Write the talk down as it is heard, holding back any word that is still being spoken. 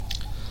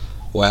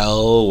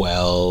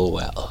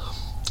Well.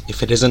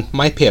 If it isn't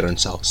my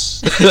parents'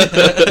 house.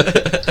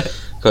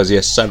 Because,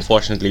 yes,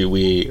 unfortunately,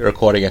 we're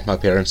recording at my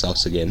parents'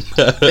 house again.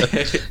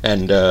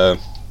 And,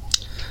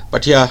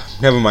 but yeah,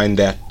 never mind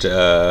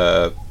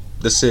that.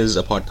 This is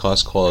a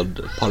podcast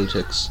called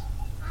Politics.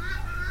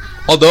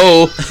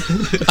 Although,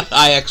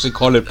 I actually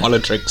call it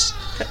Politrix.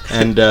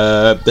 And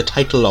the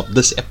title of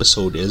this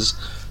episode is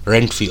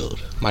Renfield.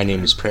 My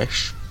name is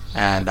Presh.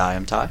 And I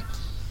am Ty.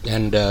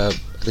 And I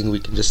think we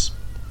can just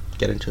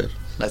get into it.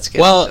 Let's get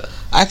into it.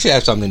 I actually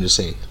have something to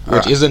say,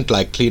 which isn't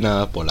like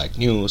cleanup or like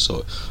news,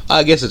 or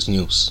I guess it's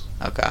news.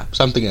 Okay.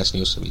 Something that's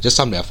news to me, just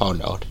something I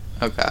found out.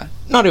 Okay.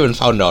 Not even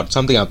found out,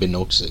 something I've been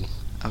noticing.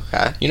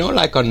 Okay. You know,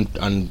 like on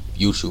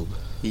YouTube.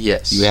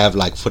 Yes. You have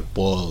like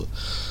football.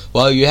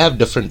 Well, you have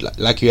different,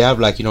 like you have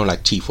like, you know,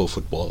 like T4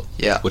 football.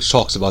 Yeah. Which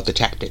talks about the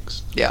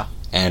tactics. Yeah.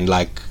 And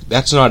like,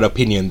 that's not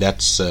opinion,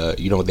 that's,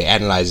 you know, they're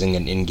analyzing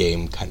an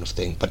in-game kind of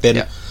thing. But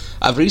then,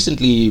 I've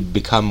recently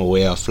become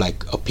aware of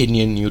like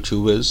opinion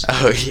YouTubers.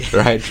 Oh,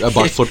 yeah. Right?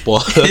 About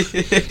football.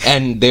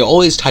 And they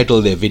always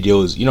title their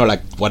videos, you know,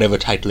 like whatever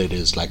title it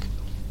is, like,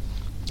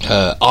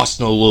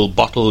 Arsenal will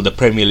bottle the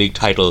Premier League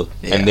title.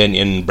 Yeah. And then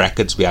in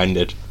brackets behind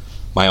it,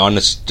 my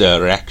honest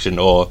reaction,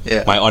 or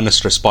my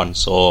honest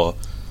response, or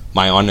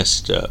my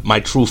honest,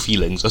 my true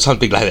feelings, or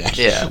something like that.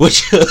 Yeah.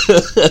 Which,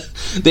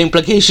 the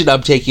implication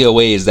I'm taking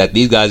away is that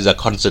these guys are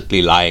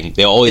constantly lying.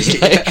 They're always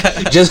like,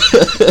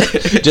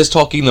 just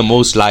talking the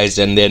most lies,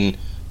 and then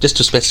just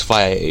to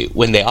specify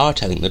when they are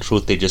telling the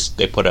truth,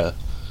 they put a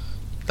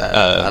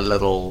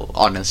little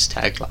honest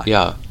tagline.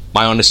 Yeah,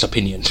 my honest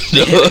opinion.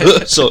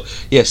 So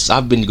yes,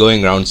 I've been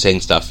going around saying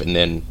stuff, and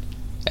then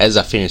as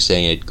I finish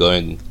saying it,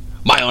 going,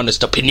 my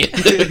honest opinion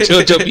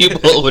to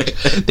people,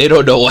 they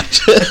don't know what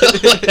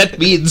that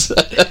means.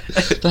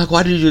 Like,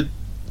 why did you?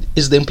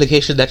 Is the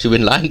implication that you've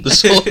been lying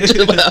this whole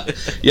time?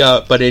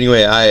 Yeah, but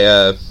anyway,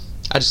 I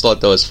just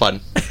thought that was fun.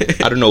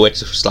 I don't know where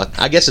to start.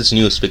 I guess it's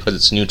news because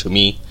it's new to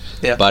me.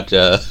 Yeah. But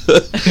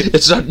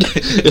it's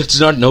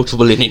not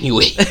notable in any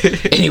way.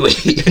 Anyway,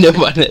 never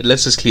mind.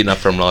 Let's just clean up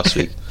from last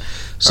week.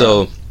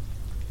 So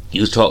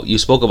you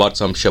spoke about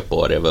some ship or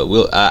whatever.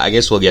 I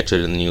guess we'll get to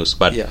it in the news.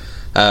 But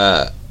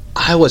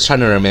I was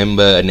trying to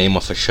remember a name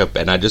of a ship,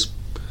 and I just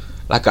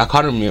I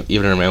can't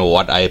even remember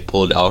what I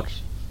pulled out.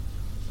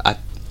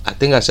 I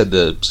think I said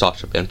the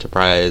Starship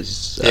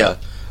Enterprise. Yes.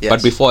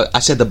 But before I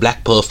said the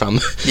Black Pearl from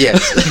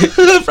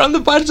from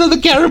the Pirates of the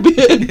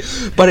Caribbean.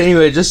 But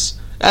anyway, just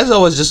as I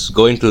was just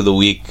going through the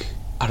week,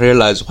 I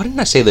realized, why didn't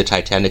I say the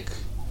Titanic?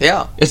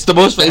 Yeah, it's the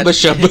most famous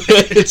ship.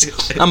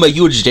 I'm a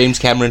huge James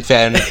Cameron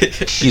fan.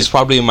 He's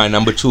probably my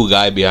number 2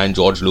 guy behind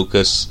George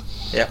Lucas.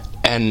 Yeah.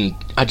 And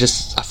I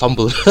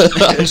fumbled.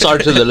 I'm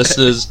sorry to the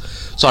listeners.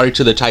 Sorry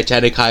to the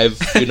Titanic Hive.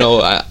 You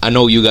know, I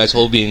know you guys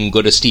hold me in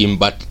good esteem,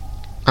 but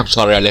I'm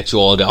sorry I let you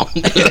all down.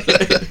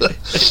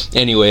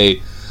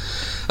 Anyway,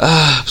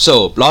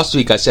 so last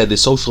week I said The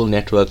Social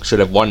Network should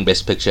have won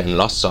Best Picture and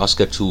lost the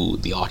Oscar to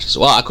the artist.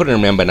 Well, I couldn't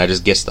remember, and I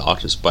just guessed the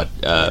artist, but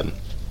it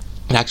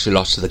actually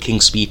lost to The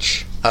King's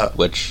Speech,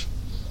 which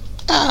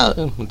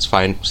it's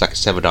fine. It's like a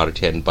 7 out of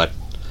 10, but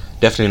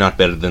definitely not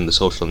better than The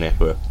Social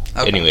Network.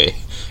 Okay. Anyway,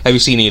 have you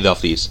seen either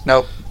of these?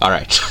 No.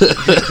 Alright.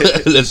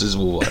 Let's just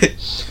move on.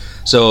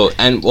 So,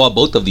 and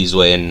both of these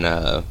were in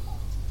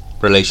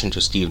relation to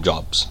Steve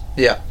Jobs.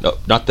 Yeah. No,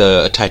 not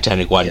the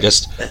Titanic one,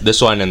 just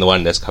this one and the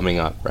one that's coming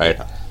up, right?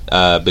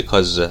 Yeah.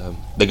 Because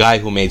the guy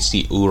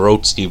who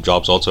wrote Steve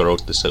Jobs also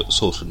wrote The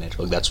Social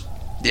Network. That's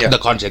the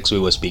context we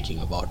were speaking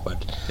about.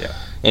 But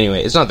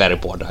anyway, it's not that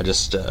important. I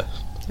just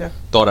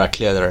thought I'd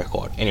clear the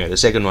record. Anyway, the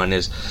second one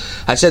is,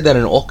 I said that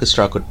an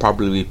orchestra could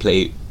probably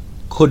play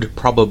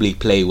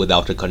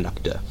without a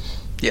conductor.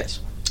 Yes.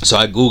 So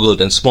I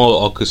googled, and small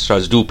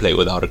orchestras do play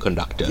without a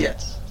conductor.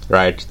 Yes.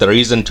 Right. The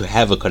reason to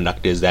have a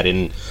conductor is that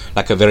in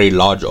like a very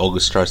large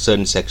orchestra,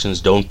 certain sections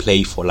don't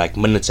play for like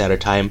minutes at a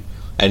time,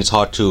 and it's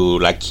hard to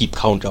like keep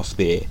count of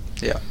their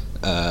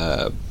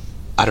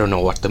I don't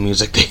know what the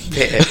music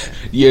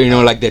you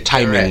know, like their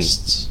timing.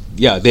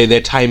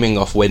 Their timing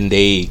of when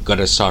they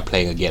gotta start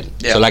playing again.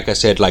 So like I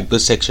said, like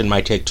this section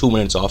might take 2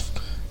 minutes off,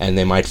 and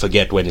they might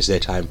forget when is their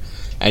time,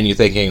 and you're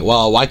thinking,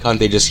 well, why can't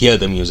they just hear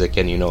the music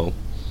and, you know,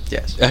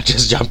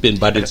 just jump in?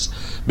 But it's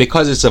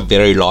because it's a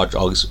very large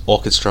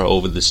orchestra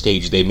over the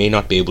stage, they may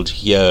not be able to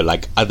hear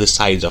like other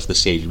sides of the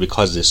stage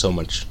because there's so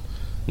much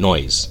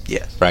noise.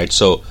 Right.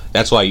 So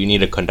that's why you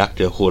need a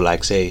conductor who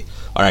like say,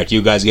 all right,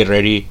 you guys get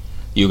ready,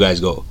 you guys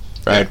go.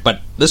 Right.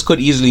 But this could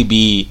easily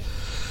be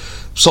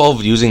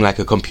solved using like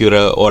a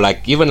computer, or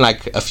like even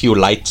like a few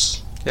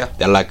lights.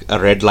 That like a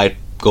red light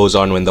goes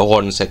on when the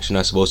horn section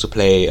are supposed to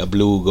play, a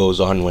blue goes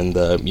on when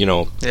the, you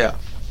know,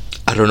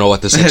 I don't know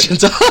what the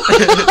sections are.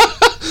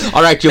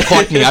 All right, you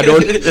caught me.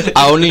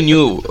 I only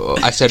knew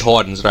I said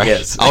horns, right?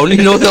 Yes. I only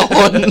know the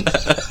horn.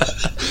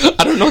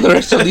 I don't know the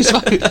rest of these.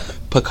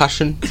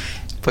 Percussion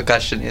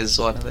is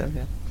one of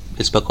them.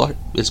 Is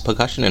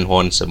percussion and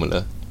horn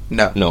similar?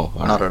 No,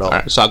 not at all.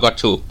 Right, so I got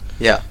 2.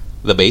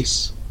 The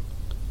bass.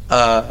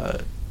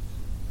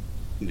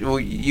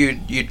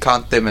 You'd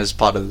count them as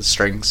part of the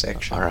string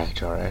section. All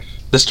right.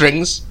 The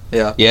strings?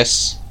 Yeah.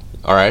 Yes.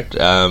 Alright.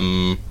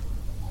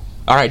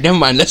 Alright, never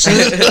mind. This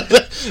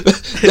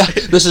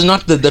is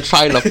not the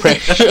trial of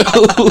pressure.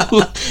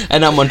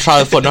 And I'm on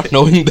trial for not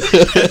knowing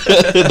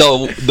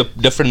the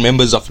different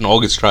members of an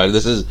orchestra.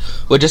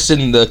 We're just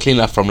in the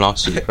cleanup from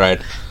last week, right?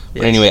 Yes.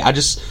 But anyway, I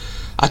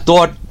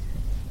thought,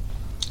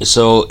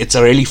 so it's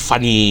a really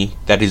funny,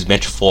 that his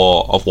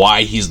metaphor of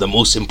why he's the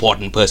most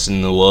important person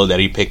in the world that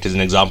he picked as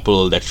an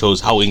example that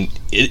shows how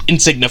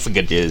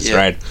insignificant he is,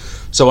 right?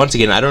 So once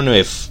again, I don't know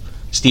if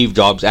Steve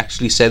Jobs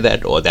actually said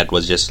that, or that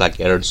was just like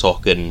Aaron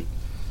Sorkin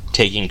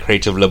taking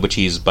creative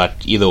liberties, but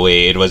either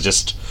way, it was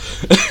just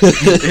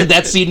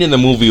that scene in the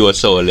movie was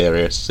so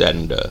hilarious.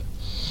 And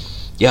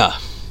yeah,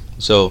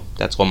 so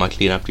that's all my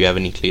cleanup. Do you have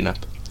any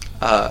cleanup?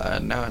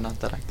 No, not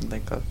that I can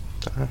think of.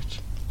 Alright.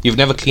 You've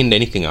never cleaned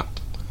anything up?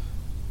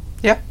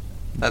 Yeah,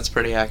 that's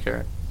pretty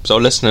accurate. So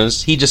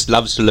listeners, he just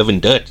loves to live in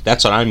dirt.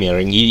 That's what I'm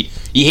hearing. He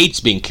hates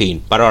being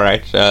clean. But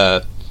alright,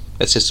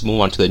 let's just move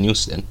on to the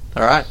news then.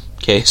 Alright.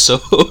 Okay, so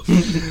oh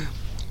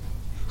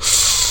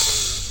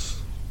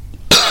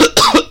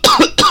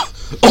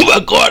my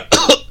god.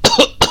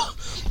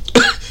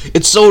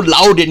 It's so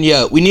loud in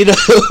here. We need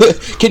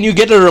can you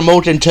get a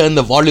remote and turn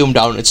the volume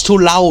down? It's too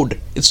loud.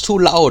 It's too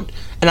loud.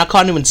 And I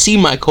can't even see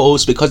my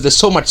co-host because there's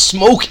so much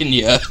smoke in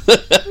here.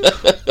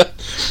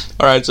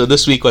 Alright, so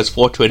this week was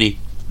 420.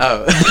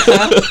 Oh.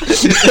 I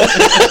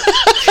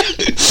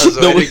was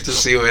waiting to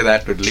see where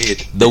that would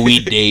lead. The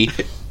weed day,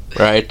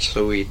 right?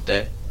 The weed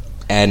day.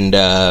 And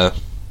I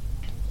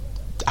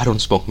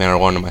don't smoke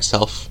marijuana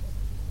myself,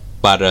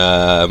 but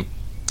I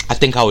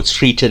think how it's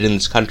treated in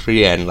this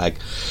country, and like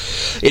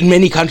in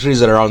many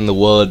countries around the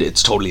world,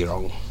 it's totally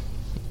wrong.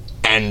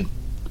 And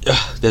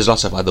there's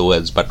lots of other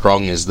words, but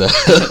wrong is the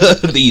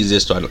the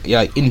easiest one.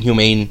 Yeah,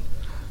 inhumane.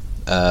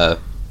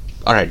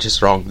 Alright,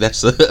 just wrong.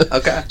 That's the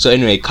okay. So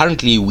anyway,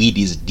 currently weed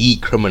is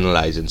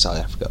decriminalized in South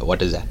Africa. What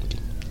does that mean?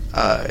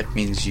 It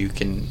means you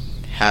can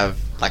have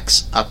like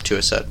up to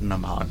a certain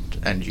amount,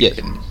 and you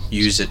can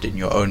use it in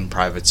your own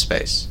private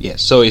space.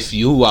 Yes. So if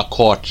you are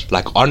caught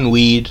like on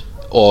weed,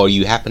 or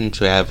you happen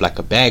to have like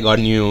a bag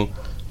on you,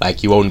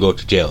 like you won't go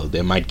to jail.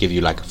 They might give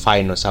you like a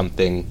fine or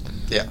something.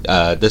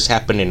 Yeah. This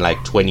happened in like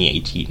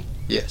 2018.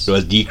 Yes. It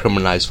was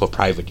decriminalized for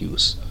private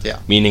use. Yeah.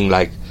 Meaning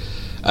like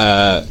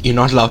you're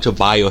not allowed to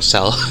buy or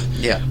sell.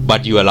 Yeah.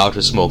 But you're allowed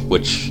to smoke,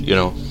 which, you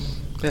know,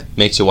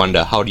 makes you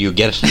wonder, how do you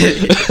get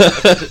it?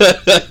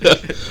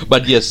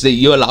 But yes,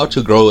 you're allowed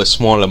to grow a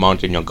small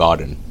amount in your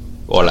garden,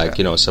 or like,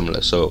 you know,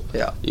 similar. So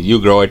if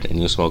you grow it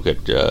and you smoke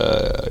it,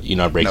 you're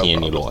not breaking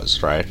any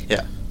laws, right?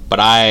 Yeah. But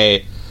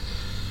I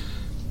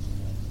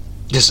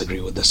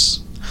disagree with this,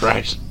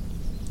 right?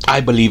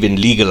 I believe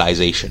in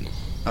legalization.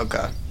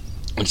 Okay.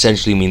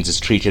 Essentially means it's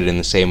treated in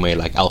the same way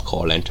like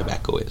alcohol and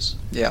tobacco is.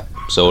 Yeah.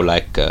 So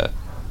like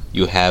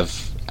you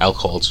have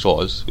alcohol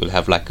stores, you'll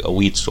have like a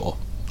weed store.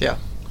 Yeah.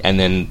 And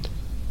then,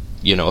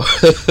 you know.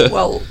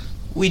 Well,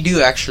 we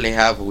do actually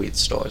have weed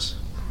stores.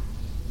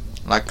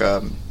 Like,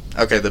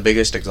 okay, the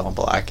biggest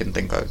example I can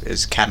think of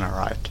is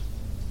Canarite.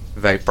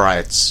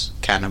 Vaporite's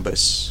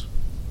cannabis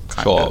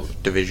kind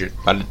of division.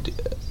 But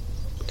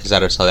is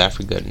that a South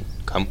African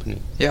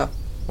company? Yeah.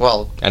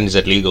 Well. And is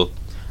it legal?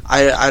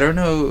 I don't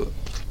know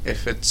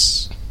if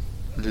it's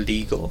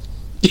legal.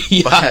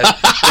 Yeah. But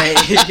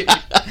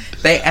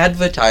they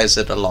advertise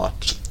it a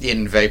lot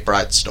in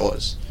Vaporite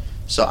stores.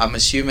 So I'm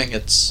assuming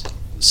it's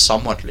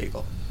somewhat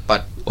legal.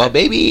 But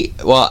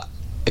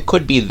it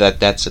could be that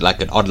that's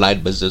like an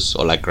online business,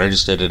 or like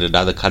registered in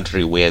another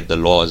country where the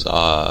laws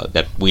are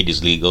that weed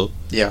is legal.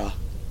 Yeah.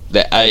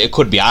 It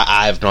could be.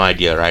 I have no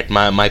idea, right?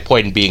 My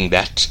point being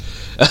that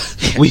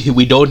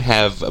we don't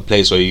have a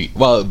place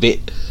where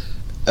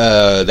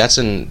that's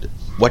in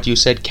what you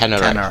said,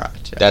 Canarite.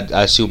 Canarite, yeah. That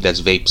I assume that's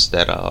vapes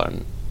that are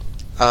on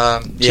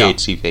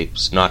THC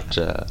vapes, not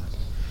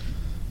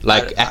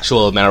like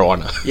actual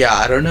marijuana. Yeah,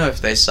 I don't know if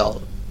they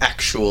sell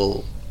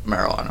actual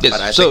marijuana, but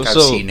I think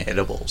I've seen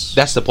edibles.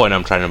 That's the point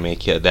I'm trying to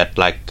make here. That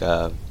like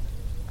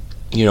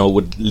you know,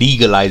 with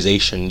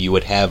legalization, you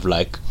would have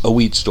like a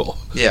weed store,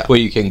 where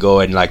you can go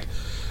and like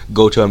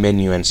go to a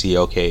menu and see,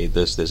 okay,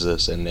 this,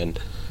 and then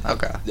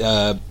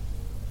so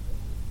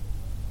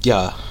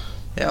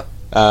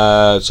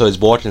it's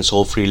bought and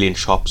sold freely in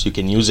shops. You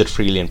can use it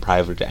freely in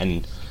private,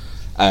 and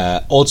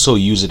also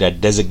use it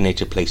at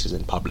designated places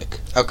in public.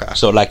 Okay.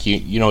 So like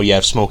you know, you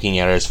have smoking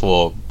areas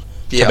for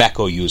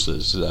tobacco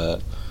users.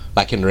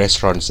 Like in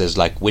restaurants, there's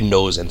like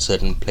windows and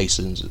certain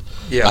places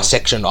are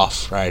sectioned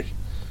off, right?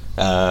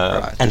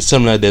 And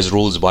similar, there's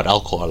rules about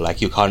alcohol.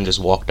 Like you can't just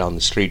walk down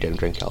the street and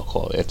drink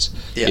alcohol. It's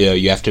you know,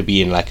 you have to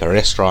be in like a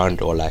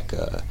restaurant or like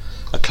a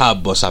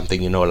club or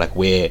something, you know, like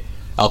where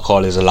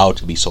alcohol is allowed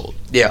to be sold.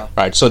 Yeah.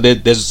 Right. So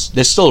there's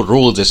still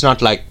rules. It's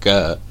not like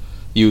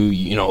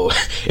you know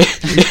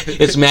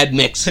it's Mad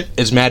Mix.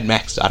 It's Mad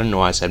Max. I don't know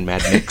why I said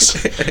Mad Mix.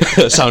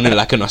 Sounding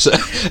like an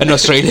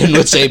Australian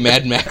would say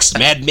Mad Max.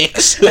 Mad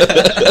Mix.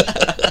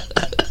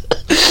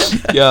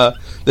 Yeah.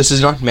 This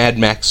is not Mad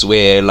Max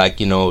where, like,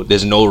 you know,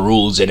 there's no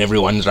rules and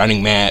everyone's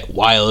running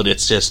wild.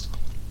 It's just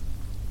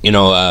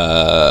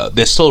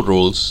there's still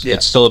rules. Yeah.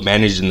 It's still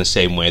managed in the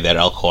same way that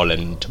alcohol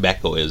and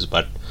tobacco is,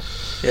 but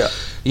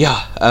you're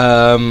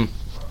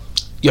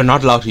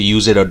not allowed to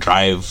use it or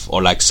drive,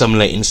 or like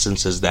similar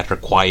instances that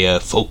require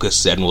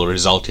focus and will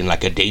result in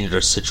like a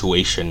dangerous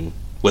situation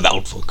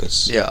without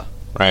focus. Yeah.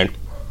 Right?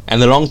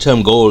 And the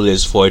long-term goal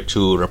is for it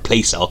to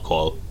replace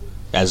alcohol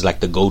as like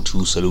the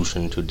go-to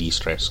solution to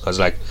de-stress. Because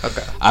like,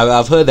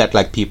 I've heard that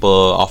like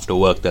people after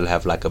work, they'll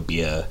have like a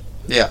beer.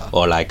 Yeah.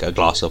 Or like a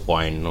glass of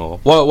wine or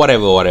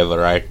whatever,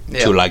 right?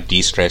 Yeah. To like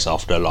de-stress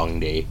after a long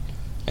day.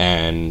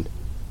 And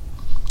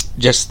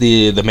just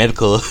the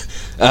medical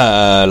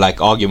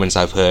like arguments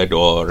I've heard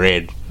or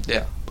read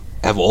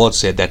have all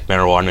said that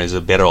marijuana is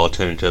a better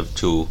alternative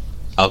to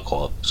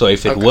alcohol. So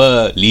if it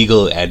were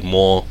legal and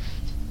more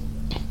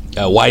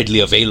widely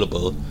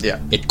available,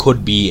 it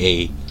could be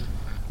a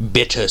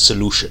better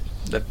solution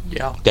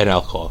than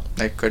alcohol.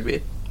 It could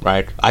be.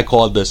 Right? I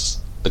call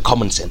this the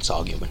common sense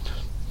argument.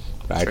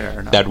 Right?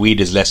 That weed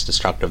is less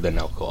destructive than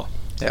alcohol.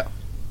 Yeah.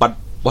 But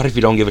what if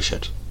you don't give a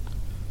shit?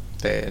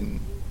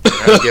 Then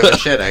I don't give a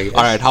shit, I guess.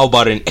 Alright, how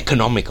about an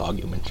economic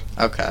argument?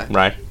 Okay.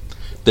 Right?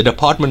 The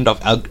Department of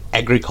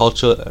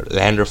Agriculture,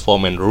 Land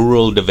Reform and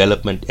Rural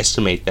Development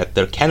estimate that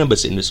the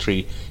cannabis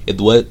industry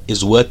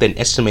is worth an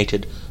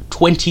estimated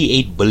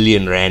 28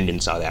 billion rand in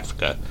South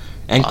Africa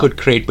and could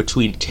create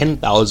between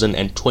 10,000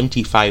 and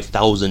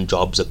 25,000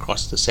 jobs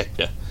across the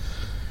sector.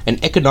 An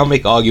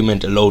economic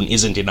argument alone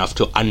isn't enough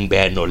to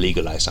unban or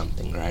legalize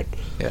something, right?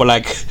 Yeah. But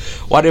like,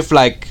 what if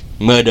like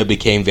murder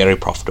became very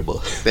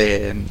profitable?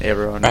 Then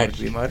everyone would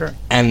be murdering.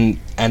 And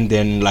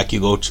then like you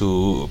go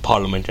to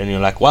Parliament and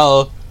you're like,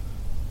 well,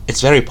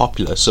 it's very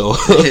popular, so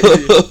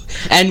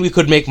and we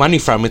could make money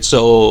from it,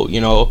 so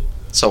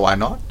So why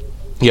not?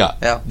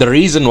 Yeah. The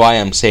reason why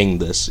I'm saying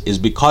this is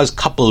because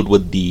coupled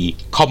with the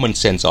common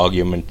sense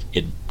argument,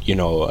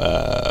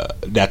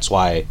 that's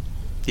why.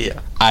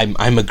 Yeah.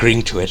 I'm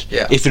agreeing to it.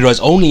 Yeah. If it was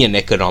only an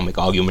economic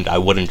argument, I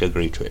wouldn't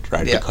agree to it,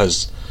 right? Yeah.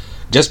 Because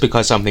just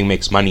because something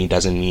makes money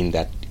doesn't mean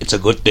that it's a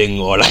good thing,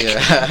 or like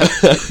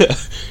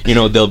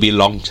there'll be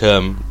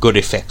long-term good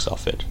effects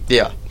of it.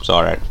 Yeah. So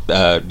alright.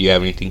 Do you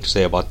have anything to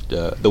say about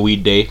the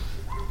weed day?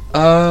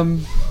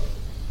 No,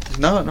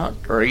 not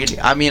really.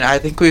 I mean, I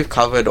think we've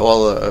covered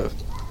all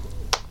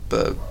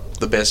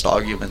the best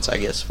arguments, I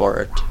guess, for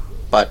it.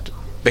 But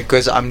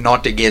because I'm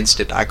not against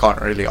it, I can't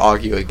really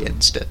argue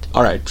against it.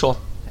 Alright, sure.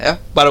 Yeah.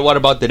 But what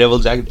about the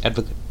devil's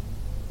advocate?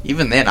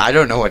 Even then, I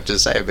don't know what to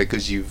say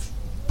because you've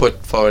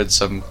put forward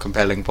some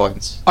compelling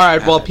points.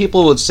 Alright, well,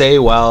 people would say,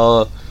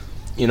 well,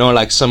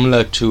 like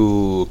similar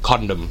to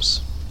condoms,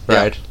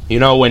 right?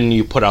 Yeah. When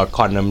you put out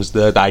condoms,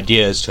 the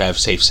idea is to have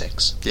safe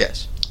sex.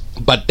 Yes.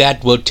 But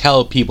that will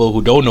tell people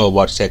who don't know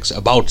about sex,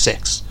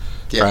 yes.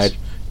 Right?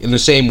 In the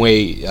same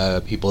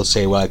way, people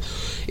say, well,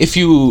 if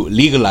you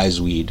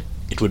legalize weed,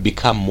 it would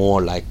become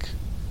more like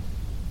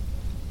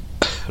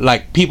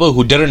people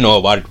who didn't know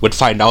about it would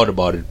find out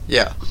about it.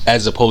 Yeah.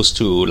 As opposed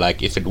to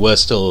like if it were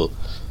still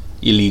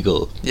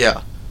illegal.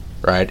 Yeah.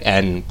 Right?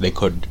 And they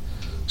could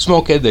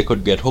smoke it, they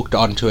could get hooked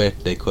onto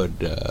it, they could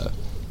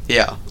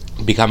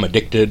become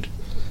addicted.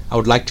 I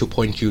would like to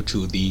point you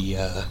to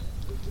the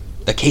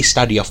case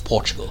study of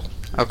Portugal.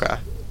 Okay.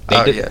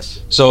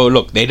 Yes. So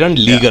look, they didn't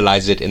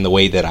legalize it in the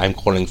way that I'm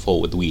calling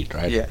for with weed,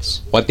 right?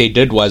 Yes. What they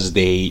did was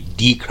they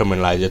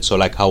decriminalized it, so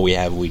like how we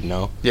have weed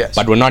now. Yes.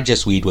 But we're not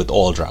just weed, with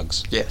all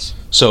drugs. Yes.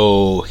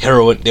 So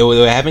heroin, they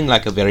were having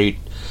like a very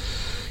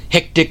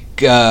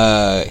hectic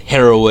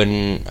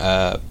heroin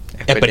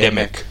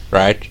epidemic,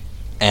 right?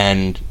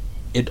 And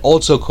it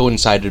also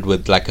coincided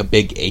with like a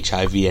big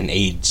HIV and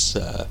AIDS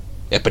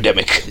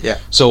epidemic. Yeah.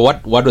 So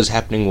what was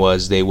happening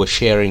was they were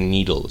sharing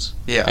needles.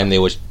 Yeah. And they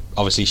were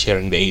obviously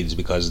sharing the AIDS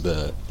because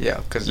the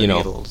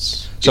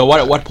needles. So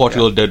what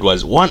Portugal did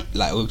was one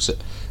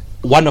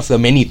of the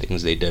many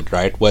things they did,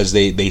 right, was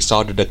they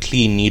started a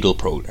clean needle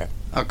program.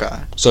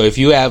 Okay. So if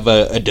you have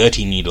a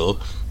dirty needle,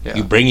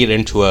 you bring it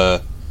into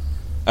a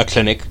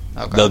clinic.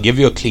 Okay. They'll give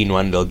you a clean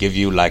one. They'll give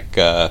you like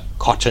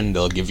cotton.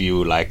 They'll give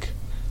you like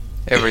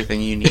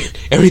everything you need.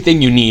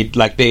 Everything you need.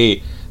 Like they're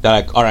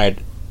like, all right,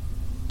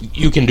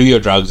 you can do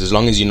your drugs as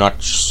long as you're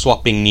not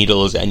swapping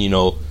needles and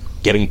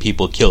getting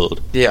people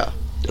killed. Yeah.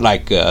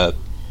 Like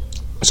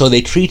so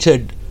they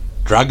treated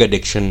drug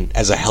addiction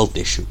as a health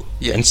issue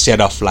instead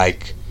of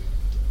like,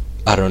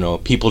 I don't know,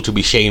 people to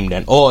be shamed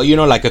or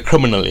like a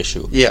criminal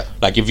issue. Yeah.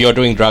 Like if you're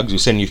doing drugs, we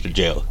send you to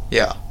jail.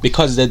 Yeah.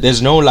 Because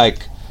there's no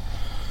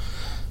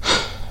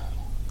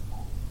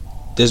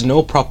there's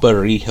no proper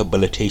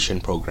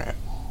rehabilitation program.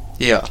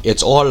 Yeah.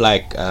 It's all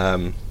like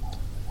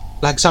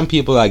some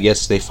people, I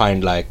guess, they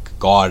find like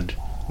God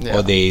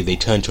or they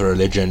turn to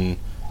religion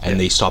and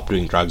they stop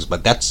doing drugs,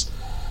 but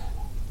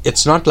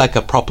it's not like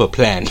a proper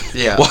plan.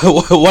 Yeah.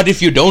 What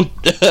if you don't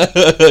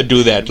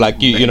do that?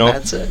 Like you know.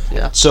 That's it.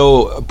 Yeah.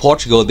 So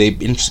Portugal, they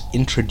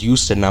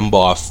introduced a number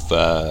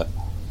of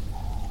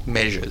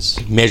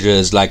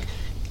measures like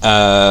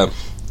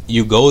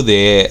you go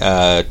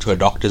there to a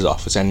doctor's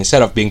office, and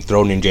instead of being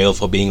thrown in jail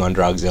for being on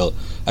drugs, a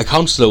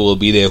counselor will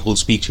be there who'll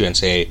speak to you and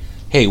say,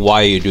 hey,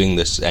 why are you doing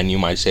this? And you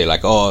might say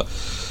like, oh,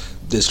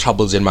 there's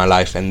troubles in my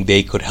life, and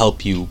they could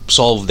help you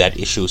solve that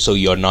issue so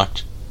you're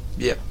not.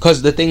 Yeah.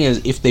 Because the thing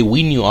is, if they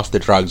wean you off the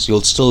drugs,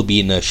 you'll still be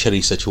in a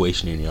shitty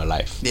situation in your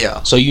life.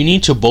 Yeah. So you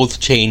need to both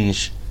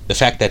change the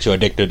fact that you're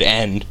addicted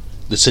and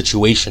the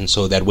situation,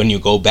 so that when you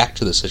go back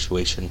to the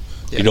situation,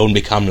 you don't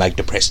become like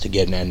depressed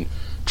again and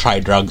try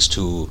drugs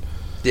to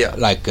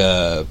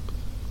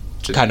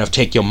kind of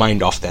take your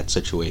mind off that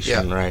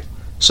situation, right?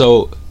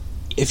 So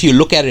if you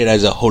look at it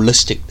as a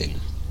holistic thing,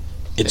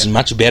 it's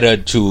much better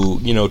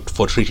to,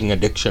 for treating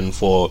addiction,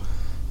 for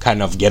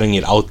kind of getting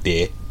it out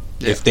there,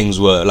 if things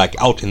were like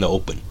out in the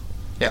open.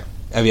 Yeah.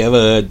 Have you ever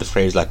heard the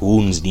phrase like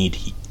wounds need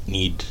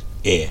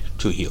air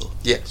to heal?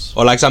 Yes.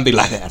 Or like something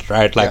like that,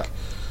 right? Like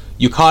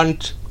you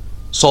can't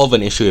solve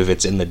an issue if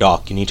it's in the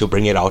dark. You need to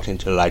bring it out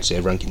into the light so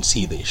everyone can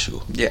see the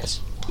issue. Yes.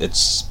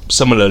 It's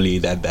similarly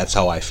that's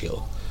how I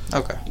feel.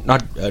 Okay.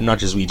 Not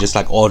just weed, just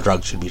like all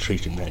drugs should be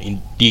treated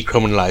and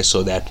decriminalized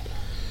so that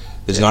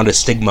there's not a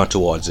stigma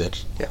towards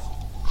it. Yeah.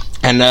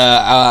 And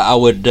I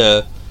would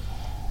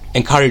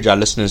encourage our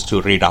listeners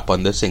to read up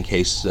on this in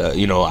case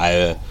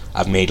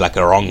I've made like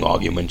a wrong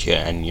argument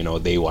here, and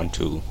they want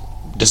to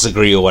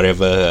disagree or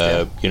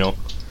whatever.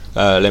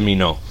 Let me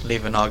know.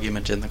 Leave an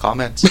argument in the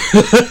comments.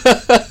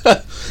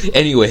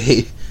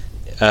 Anyway,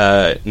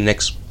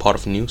 next part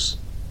of news.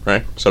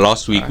 Right. So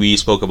last week we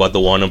spoke about the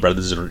Warner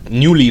Brothers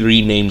newly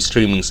renamed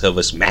streaming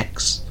service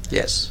Max.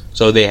 Yes.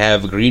 So they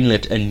have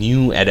greenlit a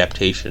new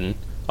adaptation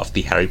of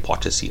the Harry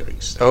Potter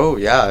series. Oh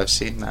yeah, I've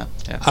seen that.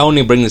 Yeah. I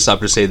only bring this up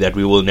to say that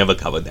we will never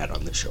cover that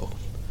on the show.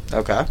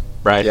 Okay.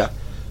 Right? Yeah.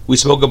 We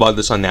spoke about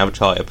this on the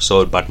Avatar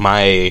episode, but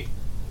my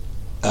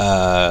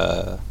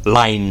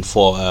line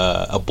for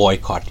a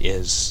boycott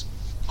is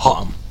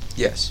harm.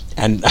 Yes.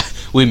 And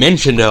we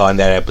mentioned her on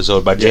that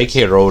episode, but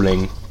J.K.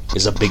 Rowling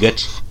is a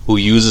bigot who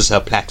uses her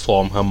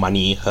platform, her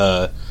money,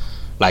 her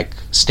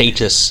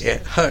status,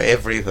 her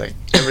everything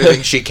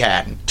she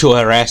can, to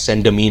harass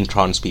and demean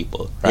trans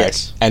people, right?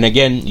 Yes. And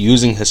again,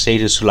 using her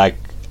status to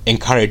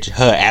encourage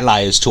her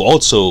allies to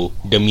also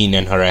demean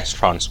and harass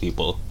trans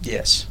people.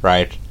 Yes.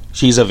 Right?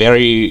 She's a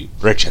very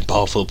rich and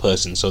powerful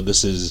person, so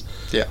she's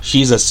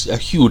a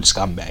huge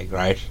scumbag,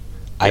 right?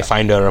 Yeah. I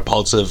find her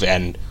repulsive,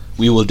 and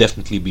we will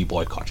definitely be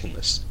boycotting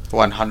this.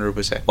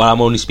 100%. Well,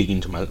 I'm only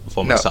speaking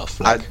for myself.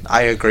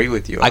 I agree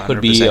with you. 100%. I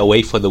could be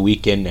away for the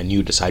weekend, and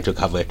you decide to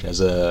cover it as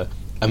a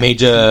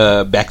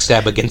major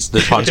backstab against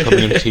the trans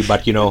community.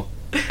 But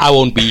I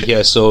won't be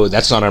here, so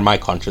that's not on my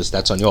conscience.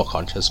 That's on your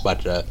conscience.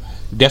 But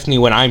definitely,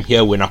 when I'm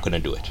here, we're not going to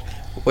do it.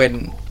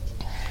 When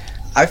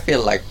I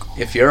feel like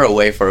if you're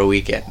away for a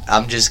weekend,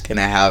 I'm just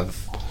gonna have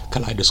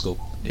Kaleidoscope.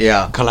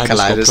 Yeah,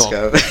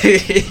 Kaleidoscope.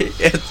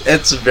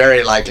 It's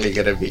very likely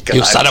going to be Kaleidoscope.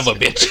 You son of a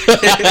bitch.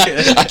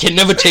 I can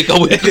never take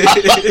away.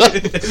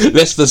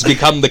 Let's just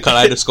become the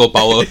Kaleidoscope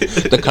hour.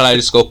 The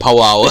Kaleidoscope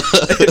power hour.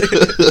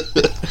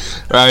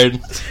 Right.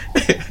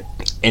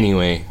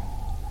 Anyway,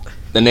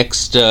 the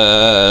next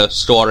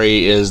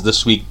story is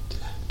this week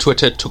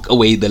Twitter took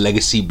away the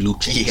legacy blue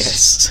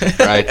checks. Yes.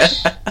 Right.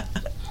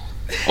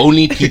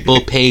 Only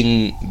people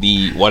paying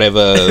the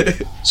whatever.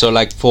 So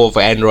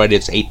for Android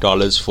it's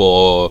 $8,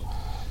 for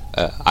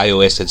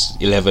iOS it's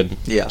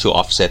 $11 to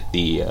offset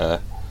the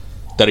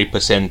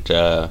 30%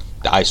 the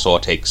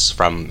iStore takes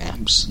from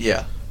apps.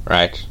 Yeah.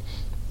 Right.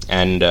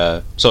 And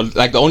so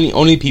the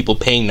only people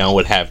paying now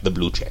will have the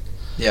blue check.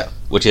 Yeah.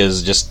 Which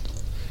is just,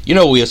 we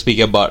were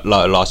speaking about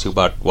last week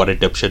about what a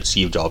dipshit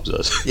Steve Jobs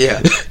is.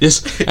 Yeah.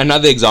 Just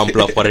another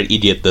example of what an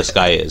idiot this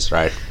guy is,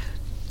 right?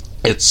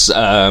 It's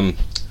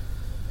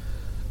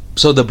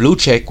so the blue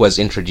check was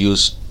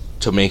introduced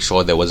to make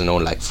sure there was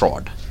no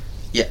fraud.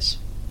 Yes.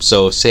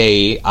 So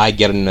say I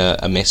get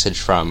a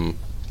message from,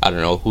 I don't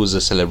know, who's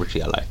a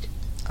celebrity I like?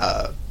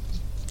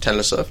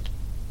 Taylor Swift.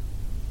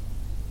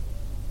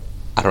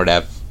 I don't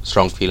have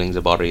strong feelings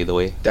about her either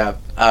way.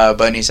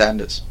 Bernie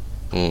Sanders.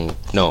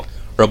 No.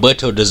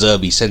 Roberto De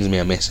Zerbi sends me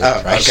a message,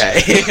 right?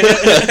 Okay.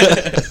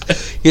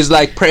 He's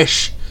like,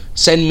 Presh,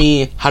 send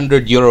me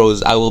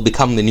 €100. I will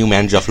become the new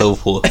manager of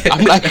Liverpool.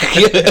 I'm like,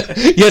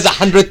 here's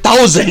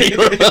 100,000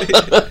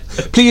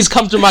 euros. Please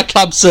come to my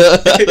club, sir.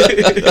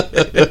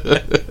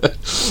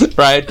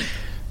 Right?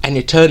 And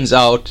it turns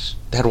out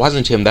that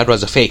wasn't him. That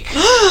was a fake.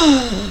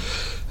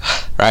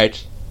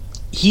 Right?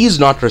 He's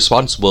not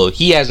responsible.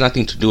 He has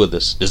nothing to do with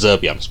this. De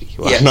Zerbi, I'm speaking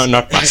about. Yes. No,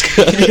 not Musk.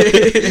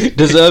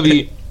 De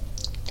Zerbi,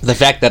 the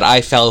fact that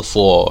I fell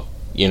for,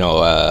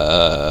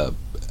 a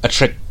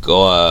trick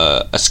or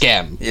a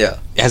scam,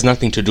 has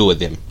nothing to do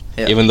with him,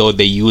 even though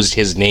they used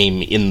his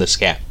name in the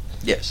scam.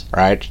 Yes.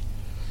 Right?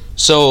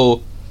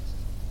 So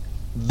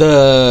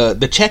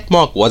the check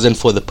mark wasn't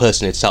for the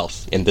person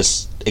itself in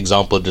this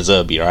example, De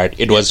Zerbi, right?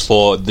 It was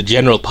for the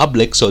general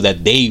public so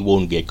that they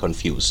won't get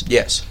confused.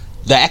 Yes.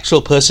 The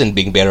actual person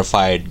being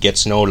verified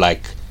gets no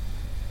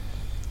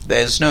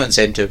there's no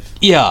incentive.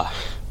 Yeah.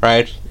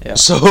 Right? Yeah.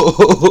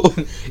 So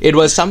it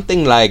was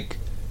something like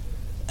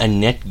a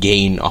net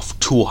gain of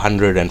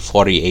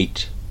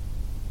 248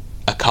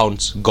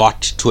 accounts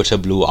got Twitter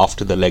Blue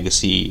after the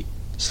legacy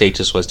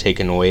status was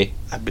taken away?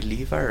 I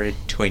believe I read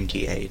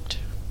 28.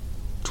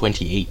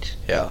 28?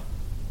 Yeah.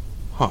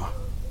 Huh.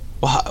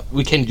 Well,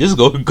 we can just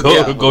go to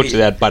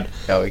that, but...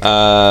 Yeah, we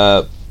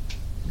can.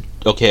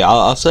 Okay,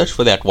 I'll search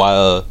for that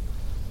while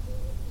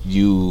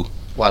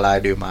I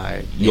do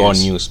my your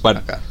news. But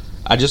okay.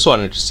 I just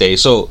wanted to say,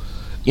 so,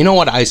 you know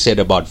what I said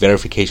about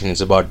verification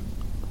is about...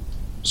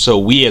 So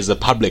we as the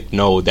public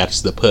know that's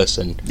the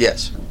person.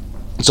 Yes.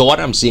 So what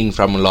I'm seeing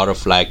from a lot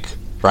of, like,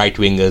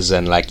 right-wingers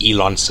and, like,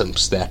 Elon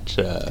simps that...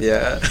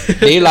 yeah.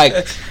 They, like...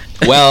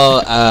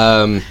 Well,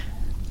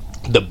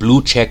 the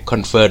blue check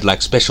conferred,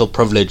 like, special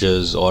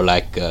privileges or,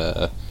 like...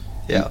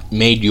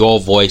 made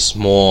your voice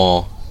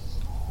more...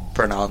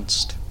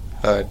 pronounced.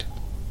 Heard.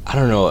 I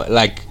don't know,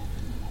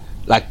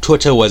 like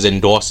Twitter was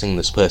endorsing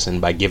this person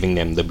by giving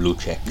them the blue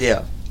check.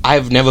 Yeah.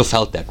 I've never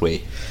felt that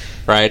way,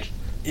 right?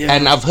 Yeah.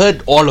 And I've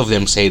heard all of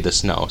them say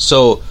this now.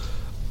 So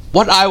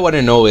what I want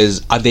to know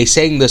is, are they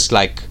saying this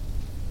like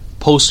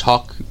post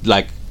hoc,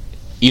 like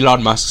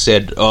Elon Musk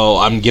said, oh,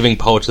 I'm giving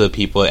power to the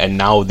people, and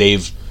now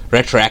they've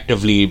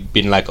retroactively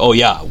been like, oh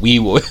yeah,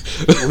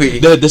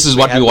 this is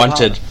what we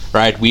wanted,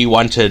 right? We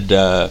wanted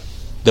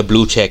the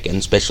blue check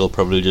and special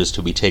privileges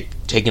to be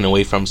taken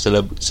away from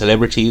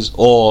celebrities,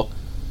 or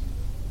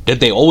did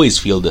they always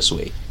feel this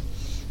way?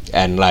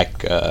 And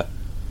like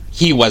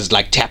he was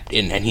like tapped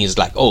in, and he's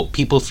like, oh,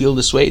 people feel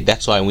this way,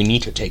 that's why we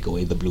need to take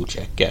away the blue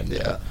check. And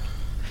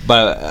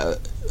but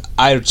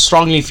I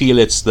strongly feel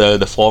it's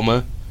the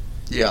former.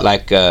 Yeah.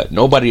 Like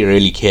nobody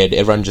really cared.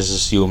 Everyone just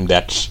assumed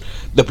that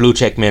the blue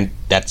check meant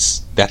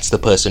that's the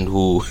person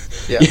who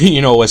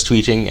was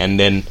tweeting, and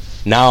then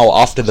now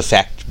after the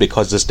fact,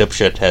 because this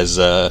dipshit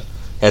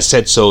has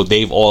said so,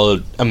 they've all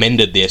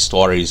amended their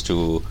stories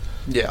to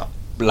be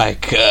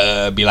like,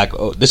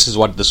 oh, this is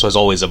what this was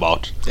always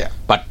about. Yeah.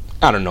 But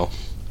I don't know.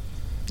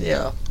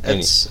 Yeah,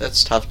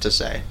 it's tough to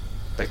say,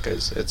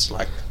 because it's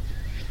like,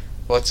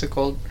 what's it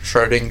called?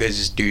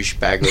 Schrodinger's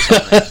douchebag or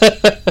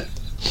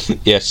something.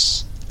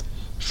 Yes.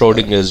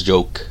 Schrodinger's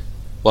joke.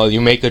 Well,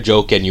 you make a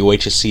joke and you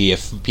wait to see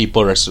if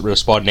people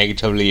respond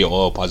negatively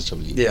or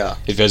positively. Yeah.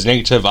 If it was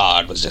negative,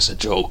 it was just a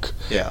joke.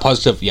 Yeah.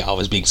 Positive, I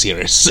was being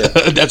serious. Yeah.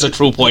 That's a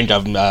true point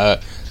I'm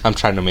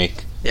trying to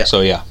make. Yeah.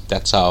 So yeah,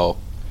 that's how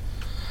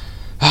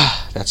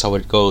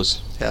it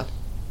goes. Yeah.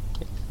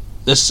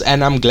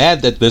 And I'm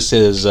glad that this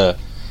is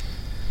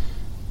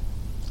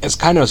it's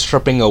kind of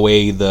stripping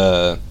away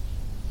the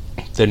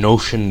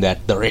notion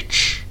that the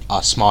rich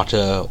are smarter,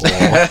 or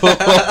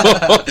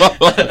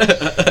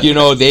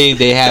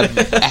they have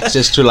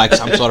access to like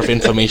some sort of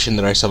information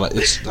the rest of us.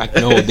 It's like,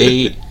 no,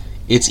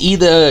 it's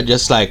either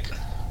just like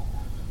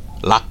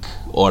luck,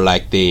 or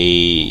like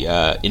they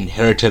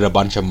inherited a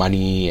bunch of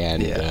money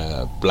and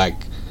like.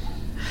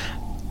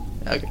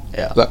 Okay.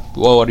 Yeah. But,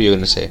 what are you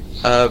gonna say?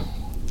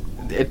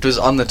 It was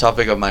on the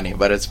topic of money,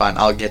 but it's fine.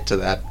 I'll get to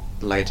that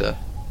later.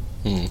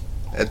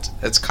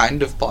 It's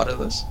kind of part of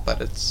this,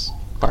 but it's.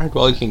 Alright,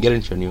 well, you can get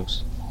into your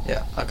news.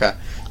 Yeah, okay.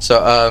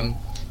 So,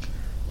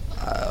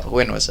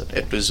 when was it?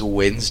 It was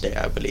Wednesday,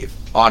 I believe.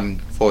 On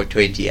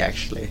 420,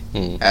 actually.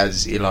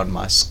 As Elon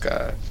Musk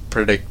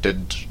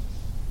predicted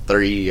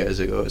 3 years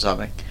ago or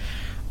something.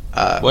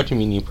 What do you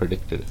mean he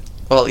predicted it?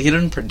 Well, he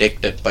didn't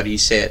predict it, but he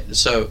said...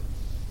 So,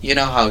 you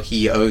know how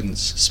he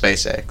owns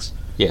SpaceX?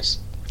 Yes.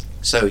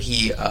 So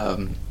he...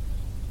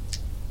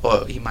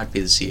 well, he might be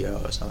the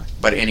CEO or something.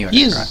 But anyway,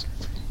 he is. Right?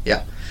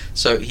 Yeah.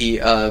 So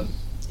he'll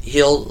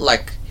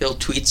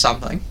tweet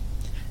something,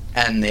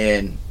 and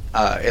then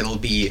it'll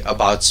be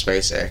about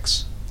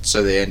SpaceX.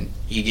 So then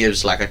he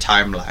gives like a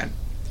timeline.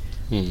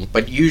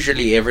 But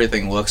usually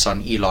everything works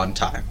on Elon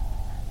time,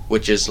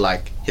 which is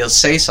like he'll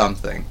say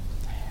something,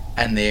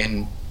 and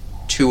then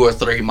 2 or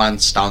 3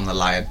 months down the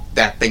line,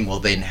 that thing will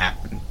then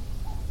happen.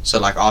 So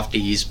like after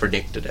he's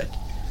predicted it,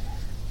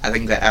 I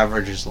think the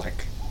average is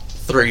like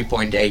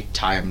 3.8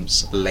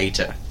 times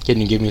later. Can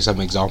you give me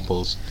some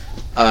examples?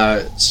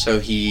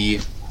 So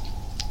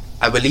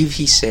I believe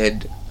he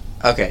said,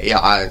 okay,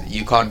 yeah,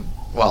 you can't,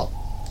 well,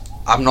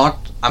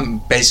 I'm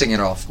basing it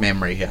off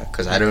memory here,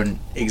 because I don't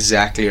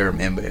exactly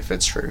remember if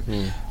it's true.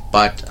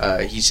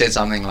 But he said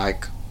something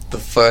like, the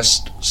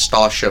first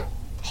Starship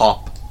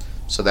hop,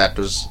 so that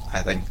was,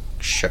 I think,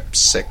 Ship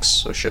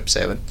 6 or Ship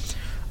 7,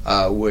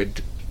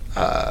 would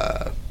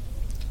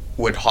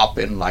hop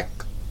in like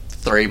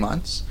 3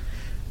 months,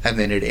 and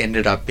then it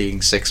ended up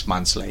being 6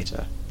 months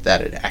later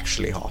that it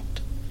actually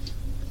hopped.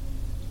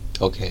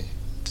 Okay.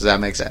 Does that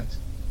make sense?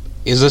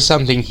 Is this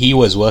something he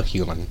was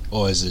working on,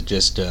 or is it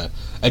just a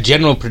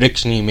general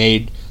prediction he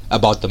made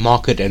about the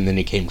market and then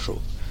it came true?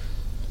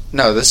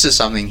 No, this is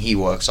something he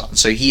works on.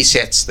 So he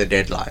sets the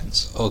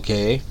deadlines.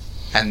 Okay.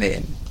 And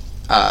then,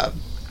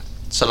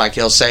 so like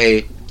he'll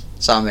say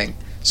something.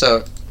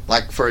 So,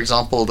 like for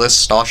example, this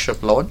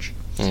Starship launch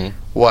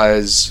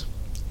was,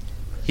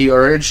 he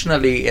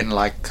originally in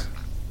like,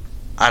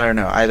 I don't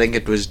know, I think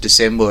it was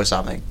December or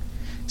something,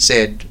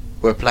 said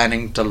we're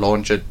planning to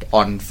launch it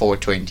on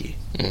 420.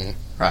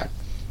 Right.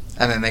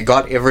 And then they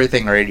got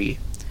everything ready,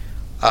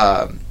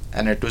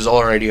 and it was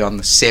already on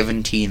the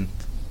 17th,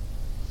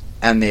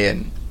 and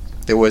then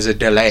there was a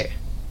delay,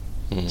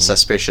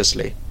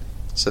 suspiciously.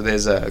 So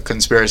there's a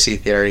conspiracy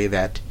theory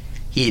that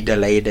he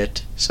delayed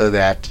it so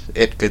that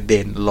it could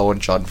then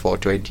launch on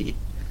 420.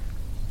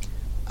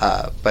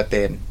 But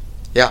then,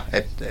 yeah,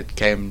 it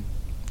came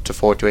to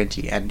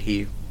 420 and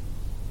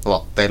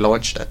they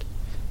launched it.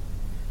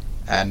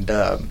 And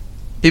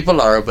people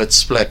are a bit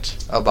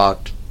split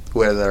about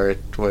whether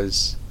it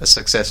was a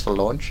successful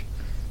launch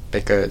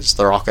because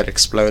the rocket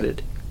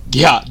exploded.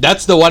 Yeah,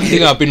 that's the one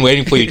thing I've been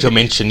waiting for you to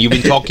mention. You've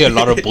been talking a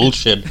lot of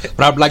bullshit,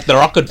 but I'm like, the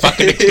rocket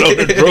fucking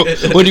exploded, bro.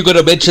 When are you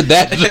gonna mention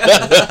that?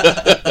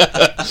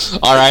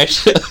 Alright.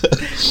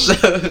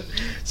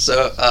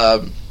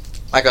 So,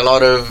 like a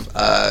lot of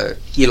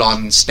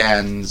Elon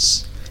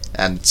stans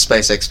and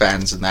SpaceX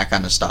fans and that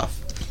kind of stuff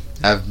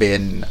have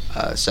been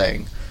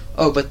saying,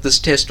 oh, but this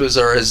test was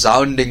a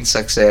resounding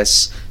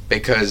success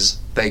because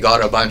they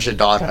got a bunch of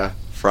data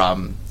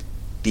from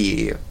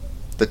the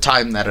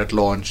time that it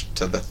launched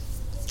to the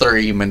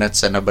 3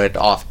 minutes and a bit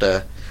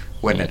after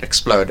when it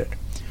exploded.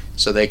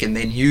 So they can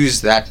then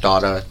use that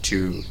data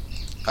to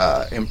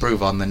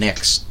improve on the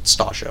next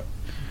Starship.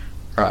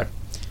 Right.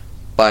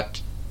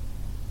 But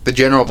the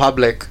general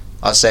public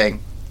are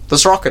saying,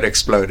 this rocket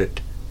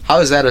exploded. How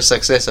is that a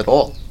success at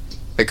all?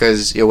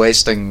 Because you're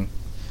wasting,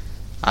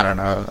 I don't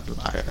know,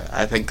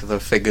 I think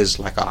the figure's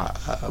like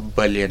 $1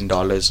 billion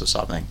or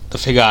something. The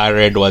figure I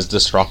read was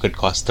this rocket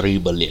cost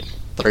 $3 billion.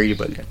 $3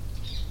 billion.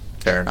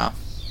 Fair enough.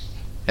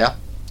 Yeah.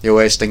 You're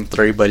wasting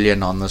 $3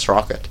 billion on this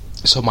rocket.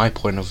 So my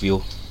point of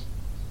view,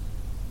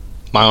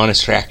 my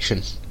honest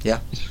reaction.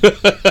 Yeah.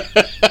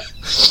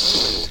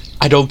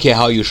 I don't care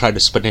how you try to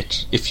spin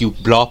it. If you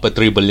blow up a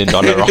 $3 billion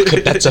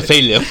rocket, that's a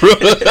failure, bro.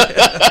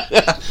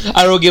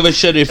 I don't give a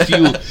shit if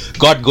you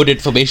got good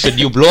information.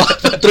 You blow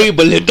up a $3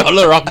 billion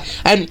rocket.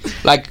 And,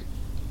 like,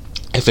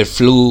 if it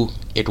flew,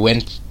 it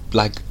went,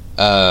 like,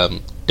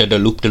 did a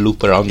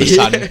loop-de-loop around the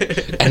sun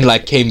and,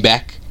 like, came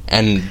back.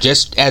 And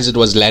just as it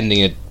was landing,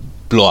 it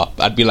blew up.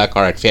 I'd be like,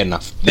 alright, fair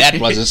enough. That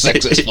was a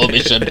successful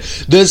mission.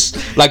 This,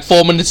 like,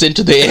 4 minutes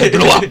into the air,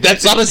 blew up.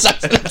 That's not a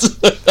success.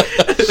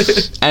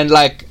 And,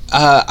 like,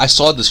 I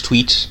saw this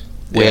tweet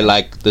where,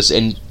 like,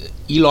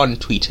 Elon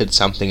tweeted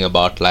something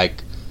about,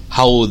 like,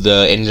 how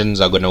the engines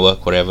are going to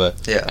work, whatever.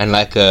 Yeah. And,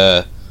 like,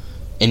 a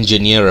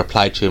engineer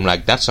replied to him,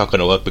 like, that's not going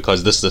to work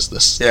because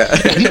this. Yeah.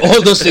 And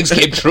all those things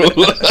came true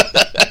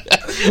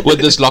with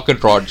this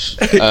rocket launch.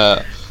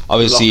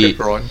 Obviously,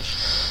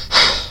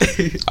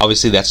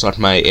 obviously, that's not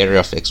my area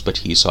of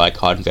expertise, so I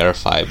can't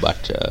verify.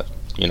 But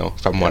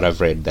from what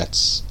I've read,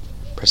 that's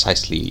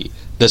precisely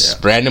this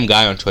random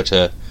guy on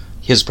Twitter.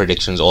 His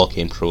predictions all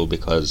came true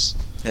because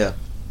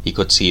he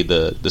could see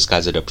this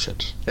guy's a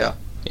dipshit. Yeah.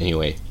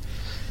 Anyway,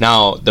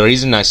 now the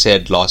reason I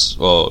said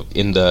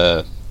in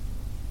the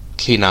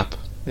cleanup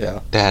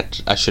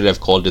that I should have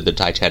called it the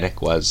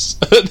Titanic was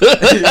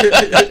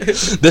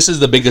this is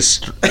the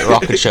biggest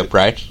rocket ship,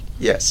 right?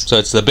 Yes. So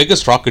it's the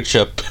biggest rocket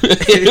ship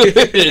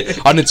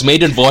on its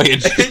maiden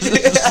voyage.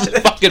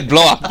 Fucking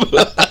blow up.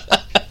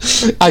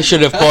 I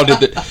should have called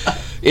it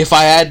if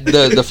I had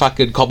the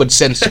fucking common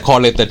sense to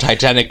call it the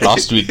Titanic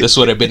last week, this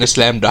would have been a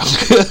slam dunk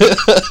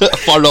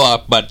follow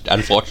up, but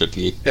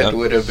unfortunately it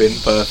would have been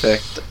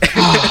perfect.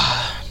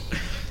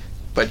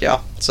 But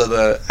yeah,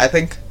 so I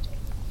think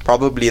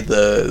probably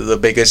the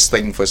biggest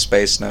thing for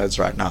space nerds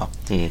right now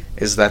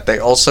is that they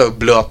also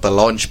blew up the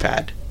launch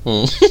pad.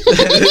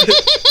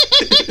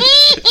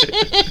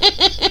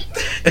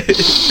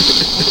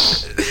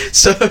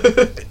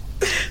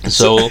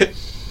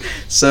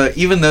 So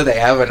even though they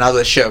have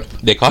another ship,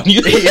 they can't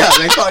use it. Yeah,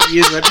 they can't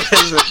use it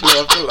because it blew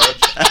up the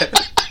launch pad.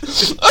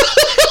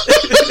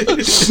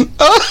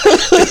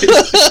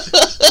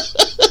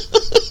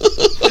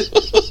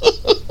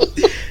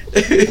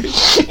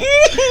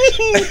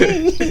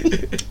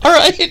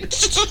 Alright.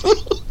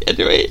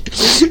 Anyway,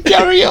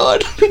 carry on.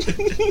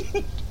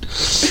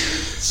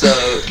 So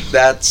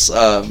that's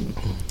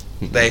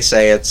they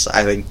say it's,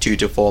 I think, 2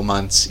 to 4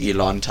 months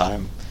Elon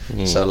time.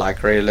 So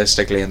like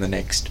realistically in the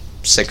next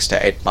 6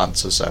 to 8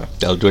 months or so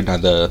they'll do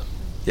another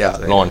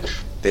launch.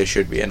 There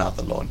should be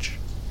another launch.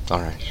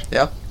 Alright.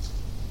 Yeah.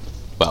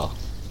 Well,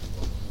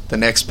 the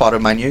next part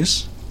of my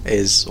news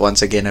is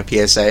once again a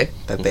PSA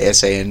that the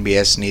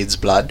SANBS needs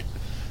blood.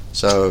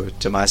 So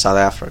to our South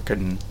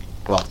African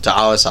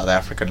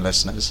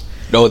listeners.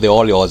 No, they're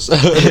all yours.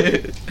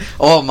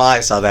 All my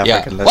South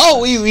African listeners.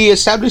 Well, we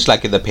established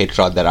like in the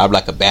Patreon that I'm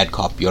like a bad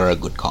cop, you're a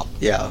good cop.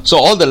 Yeah. So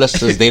all the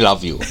listeners, they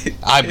love you.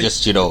 I'm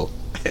just,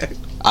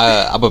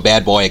 I'm a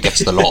bad boy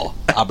against the law.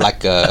 I'm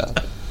like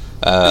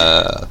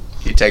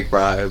you take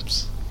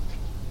bribes.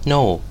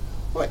 No.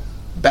 What?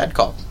 Bad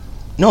cop.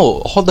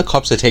 No, all the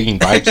cops are taking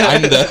bribes.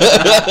 I'm the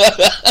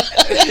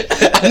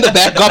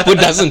bad cop who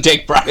doesn't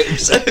take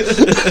bribes.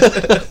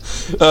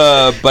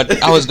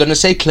 But I was gonna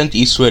say Clint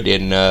Eastwood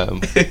in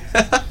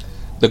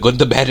The Good,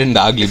 the Bad, and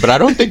the Ugly, but I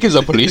don't think he's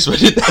a policeman.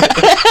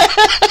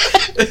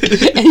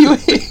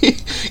 Anyway,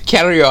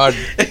 carry on.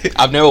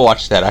 I've never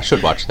watched that. I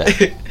should watch that.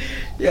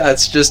 Yeah,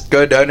 it's just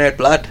go donate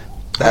blood.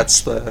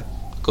 That's the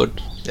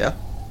good. Yeah.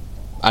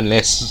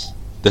 Unless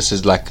this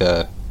is like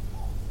a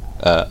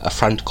a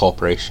front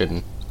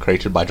corporation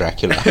created by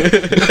Dracula.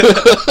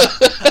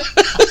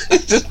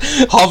 Just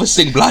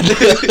harvesting blood.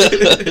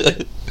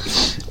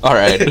 All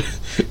right.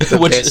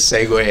 Best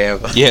segue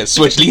ever. Yes,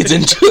 which leads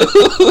into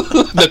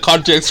the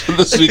context for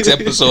this week's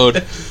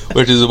episode,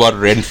 which is about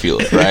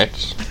Renfield, right?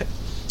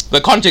 The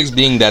context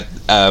being that,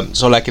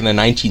 so like in the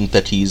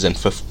 1930s and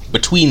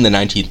between the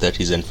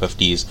 1930s and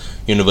 50s,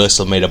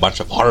 Universal made a bunch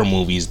of horror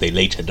movies they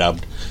later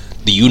dubbed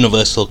the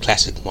Universal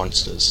Classic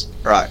Monsters.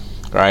 Right.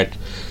 Right.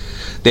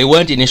 They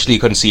weren't initially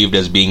conceived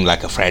as being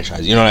like a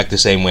franchise, like the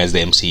same way as the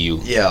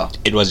MCU. Yeah.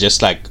 It was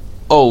just like,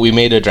 oh, we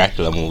made a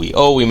Dracula movie.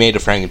 Oh, we made a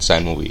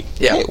Frankenstein movie.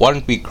 Yeah. Hey, why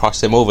don't we cross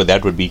them over?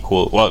 That would be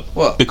cool.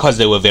 Well, because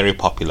they were very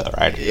popular,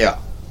 right? Yeah.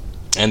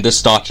 And this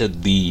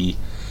started the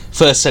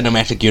first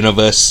cinematic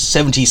universe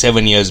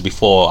 77 years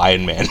before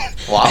Iron Man.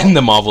 Wow. And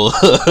the Marvel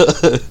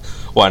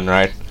one,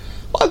 right?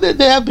 Well,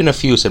 there have been a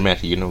few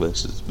cinematic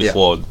universes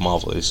before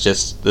Marvel. It's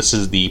just, this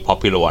is the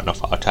popular one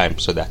of our time,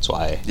 so that's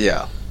why,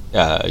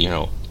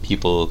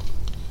 people,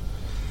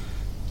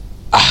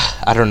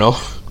 I don't know,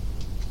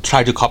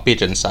 try to copy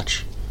it and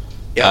such.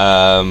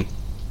 Yeah.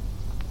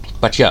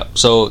 But yeah,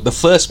 so the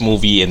first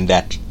movie in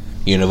that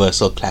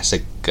Universal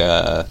Classic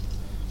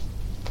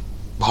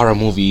horror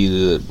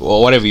movie,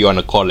 or whatever you want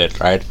to call it,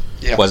 right?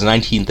 Yeah. Was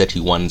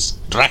 1931's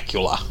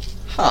Dracula.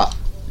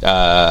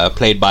 Huh.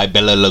 Played by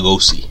Bela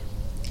Lugosi.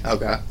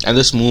 Okay. And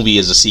this movie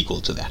is a sequel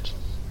to that.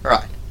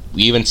 Right.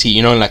 We even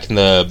see, like in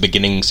the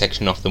beginning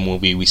section of the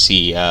movie, we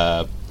see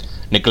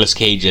Nicolas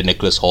Cage and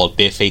Nicholas Hoult,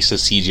 their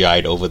faces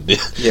CGI'd over the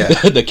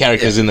the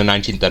characters in the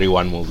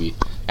 1931 movie.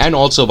 And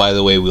also, by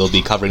the way, we'll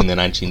be covering the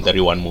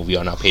 1931 movie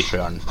on our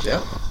Patreon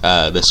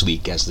this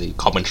week as the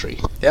commentary.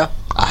 Yeah.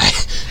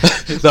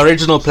 The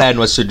original plan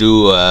was to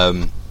do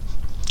the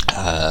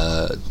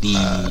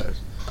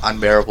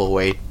Unbearable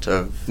Weight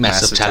of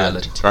Massive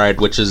Talent, right?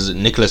 Which is a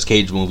Nicolas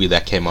Cage movie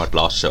that came out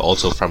last year,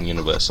 also from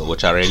Universal,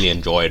 which I really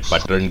enjoyed,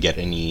 but didn't get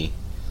any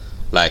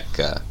that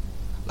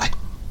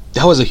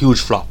was a huge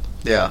flop.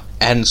 Yeah.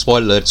 And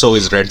spoiler alert, so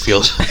is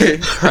Renfield.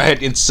 Right?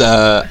 It's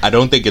I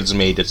don't think it's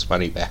made its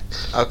money back.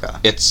 Okay.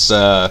 It's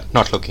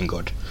not looking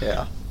good.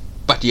 Yeah.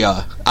 But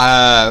yeah,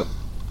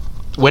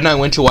 when I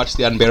went to watch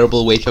The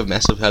Unbearable Weight of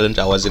Massive Talent,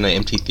 I was in an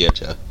empty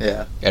theater.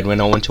 Yeah. And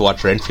when I went to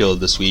watch Renfield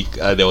this week,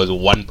 there was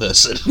one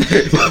person.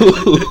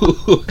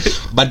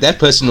 But that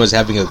person was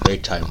having a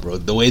great time, bro.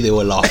 The way they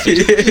were laughing.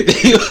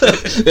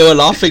 They were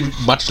laughing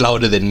much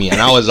louder than me, and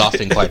I was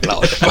laughing quite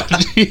loud. But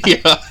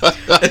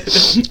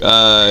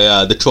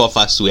the two of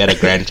us, we had a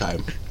grand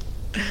time.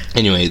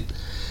 Anyway,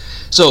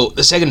 so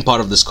the second part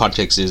of this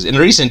context is, in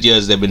recent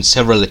years, there have been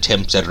several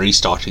attempts at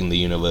restarting the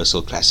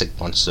Universal Classic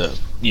Monster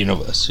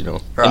universe,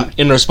 Right.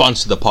 in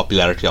response to the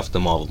popularity of the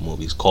Marvel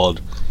movies,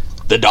 called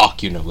the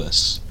Dark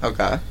Universe.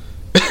 Okay.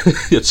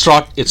 It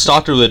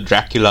started with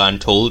Dracula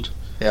Untold.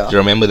 Yeah. Do you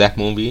remember that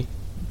movie?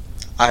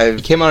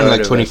 It came out in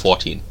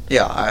 2014.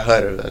 Yeah, I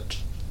heard of it,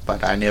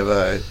 but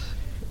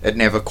it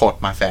never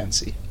caught my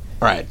fancy.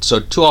 Right.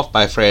 So two of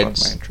my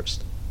friends, Caught my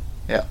interest.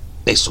 Yeah.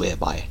 they swear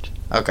by it.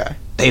 Okay.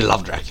 They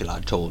love Dracula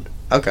Untold.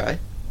 Okay.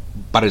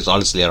 But it's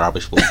honestly a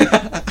rubbish movie.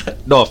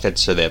 No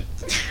offense to them.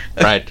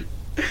 Right.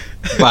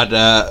 But,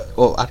 I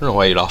don't know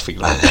why you're laughing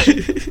like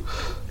that.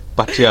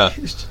 But yeah.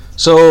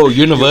 So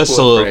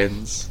Universal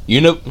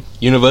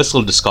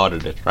Universal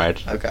discarded it,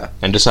 right? Okay.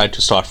 And decided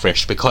to start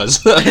fresh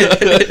because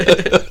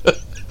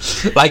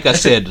like I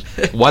said,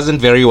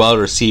 wasn't very well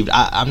received.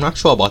 I'm not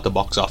sure about the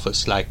box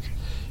office, like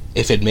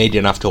if it made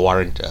enough to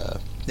warrant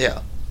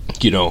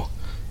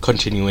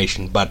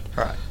continuation, but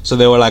right. So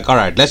they were like,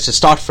 alright, let's just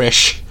start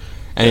fresh.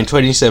 And in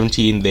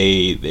 2017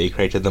 they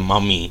created The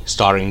Mummy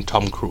starring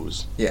Tom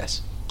Cruise.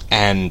 Yes.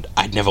 And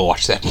I'd never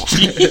watched that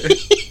movie.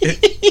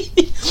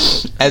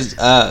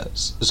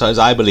 As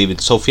I believe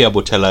it, Sofia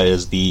Boutella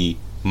is the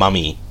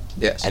mummy.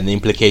 Yes. And the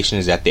implication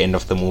is at the end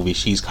of the movie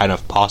she's kind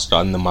of passed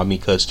on the mummy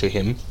curse to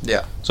him.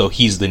 Yeah. So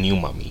he's the new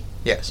mummy.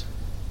 Yes.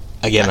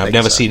 Again, I've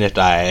never seen it.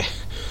 I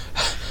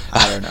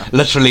don't know.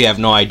 Literally have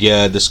no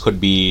idea. This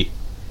could be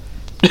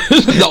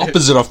the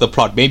opposite of the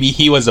plot. Maybe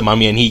he was the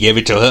mummy and he gave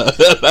it to her.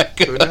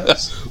 Who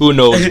knows? Who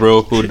knows,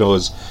 bro? Who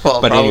knows?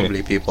 Well, but probably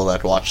anyway, people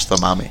that watch The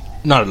Mummy.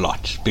 Not a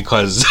lot,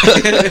 because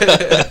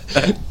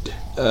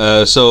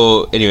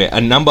so anyway, a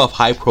number of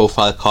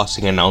high-profile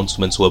casting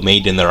announcements were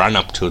made in the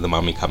run-up to The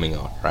Mummy coming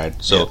out, right?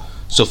 So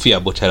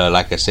Sofia Boutella,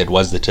 like I said,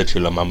 was the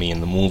titular mummy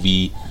in the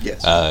movie.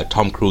 Yes.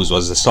 Tom Cruise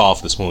was the star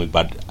of this movie,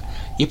 but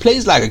he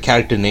plays like a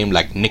character named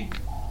like Nick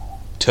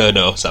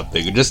Turner or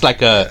something, just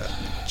like a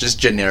just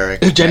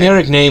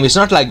generic name. It's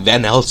not like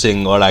Van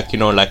Helsing or like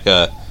like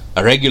a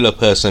regular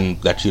person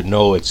that you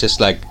know. It's just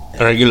like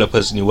a regular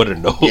person you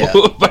wouldn't know. Yeah.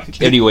 But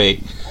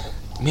anyway,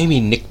 maybe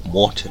Nick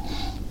Morton.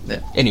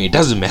 Yeah. Anyway, it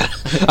doesn't matter.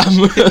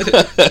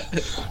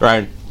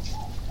 Right.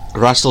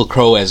 Russell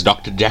Crowe as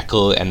Dr.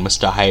 Jekyll and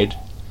Mr. Hyde.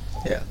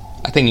 Yeah.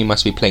 I think he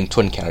must be playing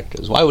twin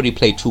characters. Why would he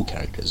play two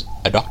characters?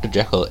 A Dr.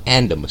 Jekyll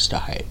and a Mr.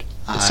 Hyde.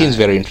 It seems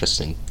very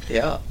interesting.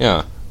 Yeah.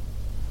 Yeah.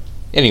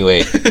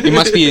 Anyway, it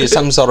must be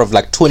some sort of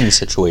like twin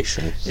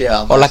situation.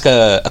 Yeah. Or like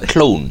a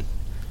clone.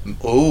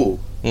 Ooh.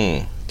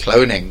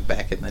 cloning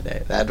back in the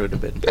day. That would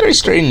have been very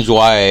strange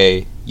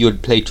why you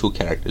would play two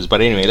characters.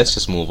 But anyway, let's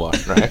just move on,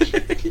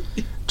 right?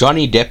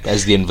 Johnny Depp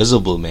as the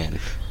Invisible Man.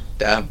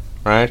 Damn.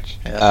 Right?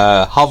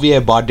 Yeah.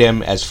 Javier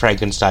Bardem as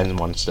Frankenstein's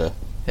monster.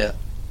 Yeah.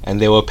 And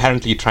they were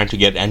apparently trying to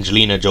get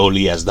Angelina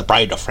Jolie as the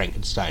Bride of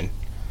Frankenstein.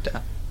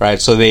 Damn. Right?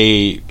 So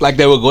they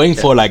were going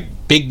for like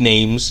big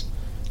names.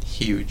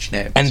 Huge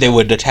names. And they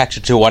would attach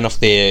it to one of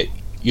their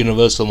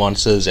Universal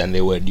monsters and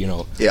they would,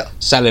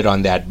 sell it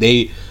on that.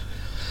 They...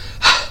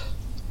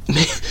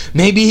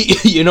 Maybe,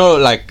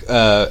 like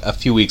a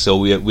few weeks ago,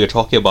 we were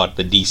talking about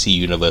the DC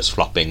universe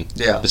flopping.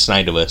 Yeah. The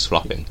Snyderverse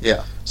flopping.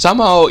 Yeah.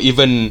 Somehow,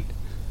 an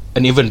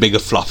even bigger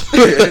flop.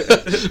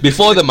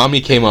 Before The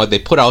Mummy came out, they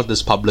put out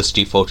this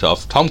publicity photo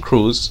of Tom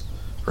Cruise,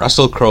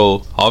 Russell Crowe,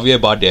 Javier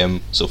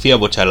Bardem, Sofia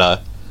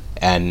Boutella,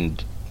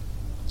 and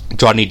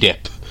Johnny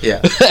Depp.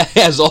 Yeah.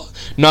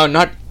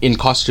 Not in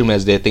costume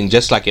as their thing,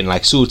 just like in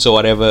like suits or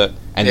whatever.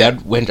 And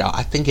that went out,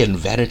 I think, in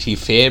Vanity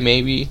Fair,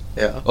 maybe.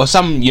 Yeah. Or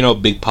some,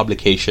 big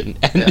publication.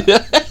 And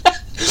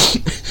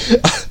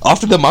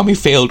after The Mummy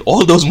failed,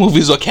 all those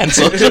movies were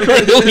cancelled.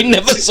 We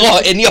never saw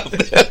any of them.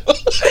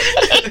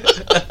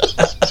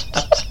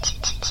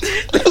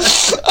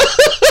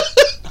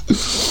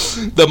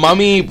 The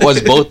Mummy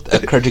was both a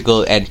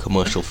critical and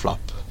commercial flop.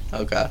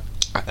 Okay.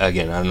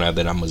 Again, I don't have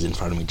the numbers in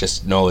front of me.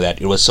 Just know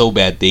that it was so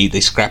bad they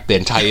scrapped the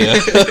entire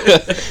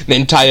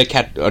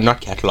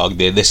not catalog,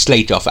 the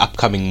slate of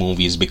upcoming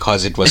movies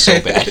because it was so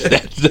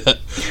bad.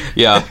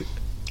 Yeah.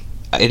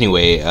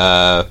 Anyway,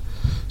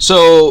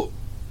 so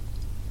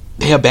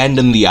they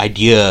abandoned the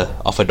idea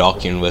of a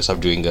dark universe,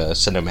 of doing a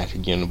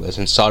cinematic universe,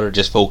 and started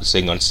just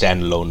focusing on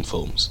standalone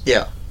films.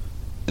 Yeah.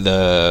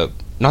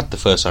 Not the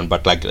first one,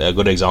 but like a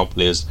good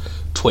example is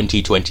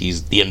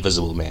 2020's The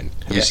Invisible Man.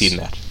 Have you seen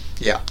that?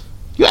 Yeah.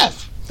 You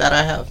have? That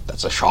I have.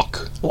 That's a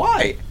shock.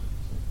 Why?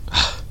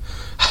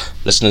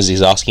 Listeners,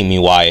 he's asking me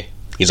why.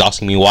 He's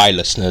asking me why,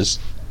 listeners.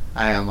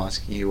 I am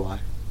asking you why.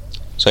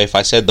 So if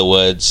I said the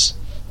words,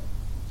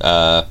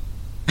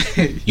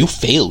 you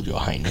failed, Your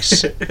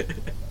Highness.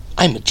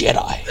 I'm a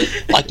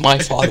Jedi, like my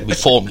father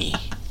before me.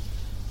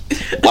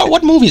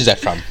 What movie is that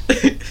from?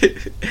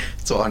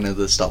 It's one of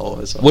the Star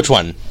Wars ones. Which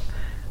one?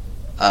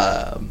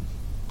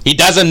 He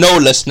doesn't know,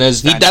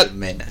 listeners. He does.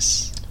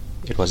 Menace.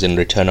 It was in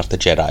Return of the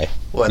Jedi.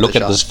 Look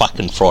at this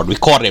fucking fraud. We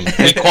caught him. Let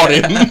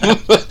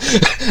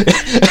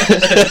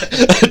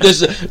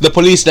the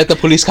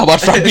police come out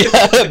from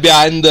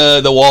behind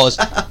the walls.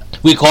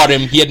 We caught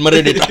him. He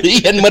admitted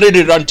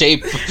it on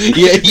tape.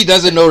 He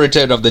doesn't know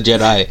Return of the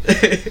Jedi.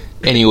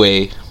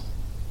 Anyway.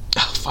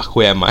 Oh, fuck,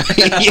 where am I?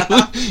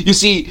 You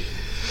see,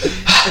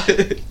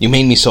 you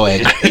made me so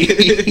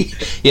angry.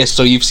 Yes,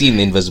 so you've seen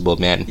The Invisible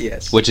Man.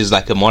 Yes. Which is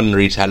like a modern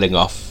retelling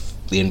of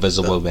The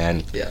Invisible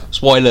Man. Yeah.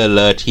 Spoiler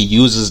alert, he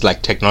uses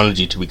like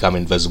technology to become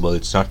invisible.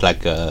 It's not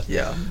like a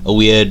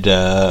weird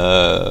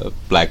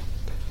like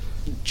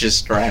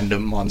just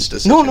random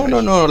monsters. No.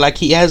 Like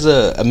he has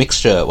a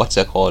mixture. What's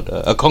that called?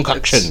 A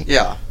concoction.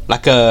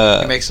 Like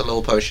he makes a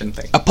little potion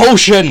thing. A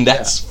potion.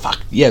 That's fuck.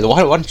 Yeah.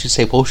 Why don't you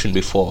say potion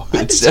before?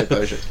 I did say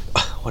potion.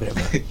 Whatever.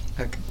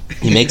 Okay.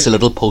 He makes a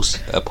little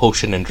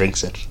potion and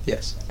drinks it.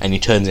 Yes. And he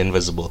turns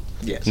invisible.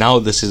 Yes. Now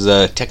this is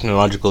a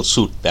technological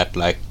suit that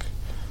like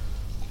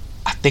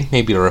I think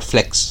maybe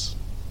reflects.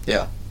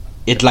 Yeah.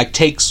 It like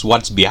takes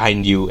what's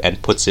behind you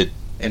and puts it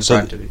in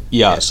front of you.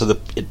 Yeah, so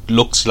it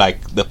looks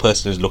like the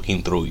person is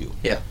looking through you.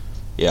 Yeah.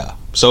 Yeah.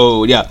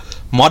 So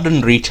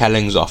modern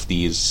retellings of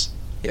these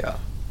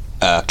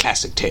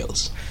classic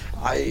tales.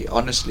 I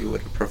honestly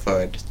would have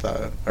preferred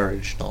the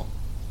original.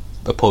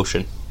 A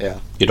potion. Yeah.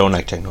 You don't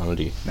like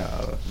technology.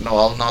 No,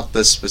 well, not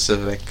this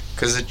specific,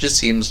 because it just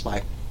seems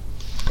like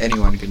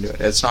anyone can do it.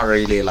 It's not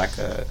really like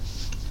a.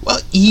 Well,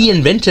 he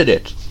invented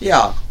it.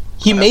 Yeah.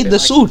 He made the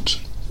suit.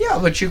 Yeah,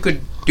 but you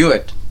could do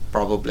it,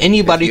 probably.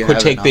 Anybody could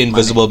take the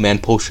Invisible Man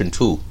potion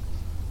too.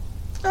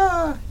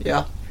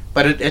 Yeah.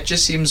 But it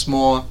just seems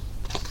more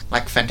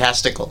like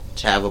fantastical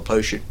to have a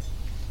potion.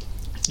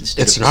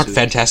 It's not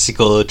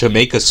fantastical to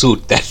make a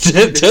suit that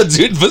turns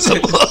you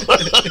invisible.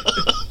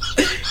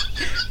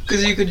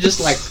 Because you could just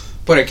like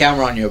put a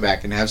camera on your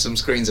back and have some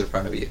screens in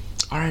front of you.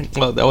 Alright,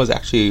 well that was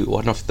actually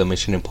one of the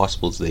Mission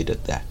Impossibles they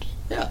did that.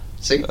 Yeah,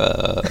 see?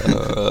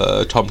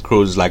 Tom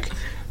Cruise like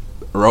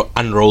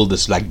unrolled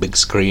this like big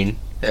screen.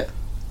 Yeah.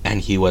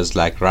 And he was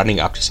like running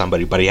up to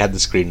somebody, but he had the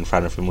screen in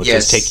front of him, which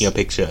was taking a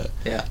picture.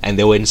 Yeah. And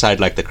they were inside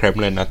like the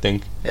Kremlin, I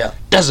think. Yeah.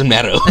 Doesn't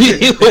matter.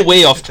 We're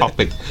way off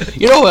topic.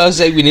 You know what I was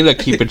saying? We need to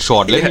keep it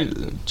short. Let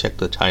me check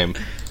the time.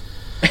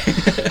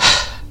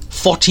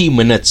 40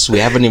 minutes. We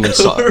haven't even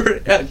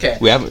started. Okay.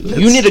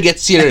 You need to get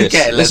serious.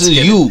 Okay, this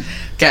is you.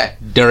 Okay.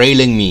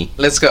 Derailing me.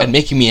 Let's go. And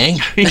making me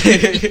angry.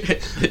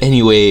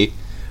 Anyway,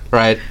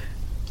 right.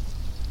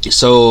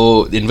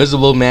 So, The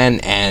Invisible Man,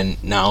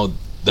 and now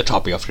the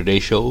topic of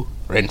today's show,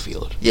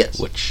 Renfield.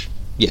 Yes.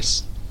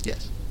 Yes.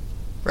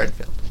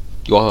 Renfield.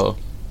 Do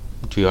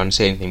you want to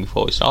say anything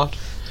before we start?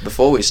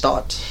 Before we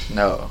start?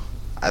 No.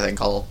 I think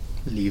I'll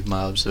leave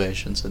my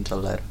observations until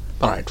later.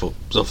 Alright,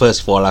 so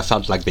first of all, I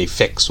felt like the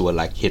effects were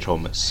like hit or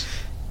miss.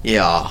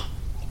 Yeah.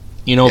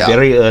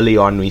 very early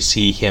on we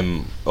see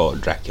him, or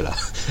Dracula,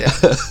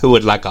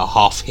 with like a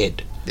half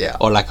head,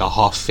 or like a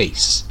half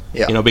face,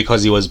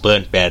 because he was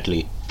burnt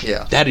badly.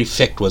 Yeah, that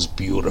effect was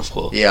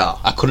beautiful. Yeah,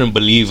 I couldn't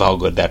believe how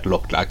good that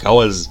looked. Like I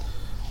was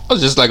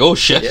just like, oh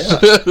shit,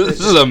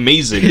 this is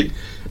amazing,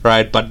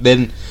 right? But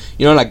then,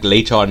 like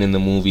later on in the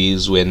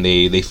movies when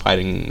they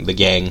fighting the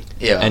gang,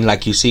 and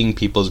like you're seeing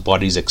people's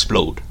bodies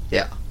explode.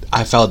 Yeah,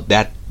 I felt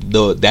that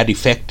that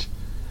effect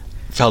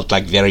felt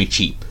like very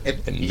cheap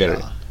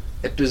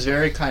It was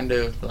very kind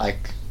of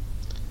like,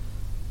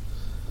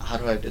 how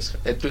do I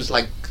describe? It was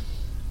like,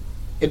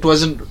 it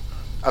wasn't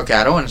okay.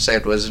 I don't want to say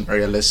it wasn't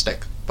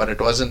realistic, but it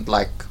wasn't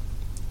like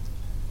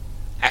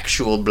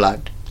actual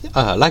blood.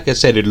 Like I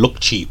said, it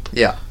looked cheap.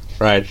 Yeah.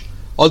 Right.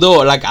 Although,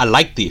 like, I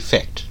liked the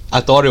effect. I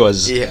thought it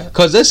was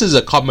because this is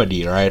a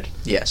comedy, right?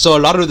 Yeah. So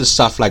a lot of the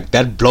stuff like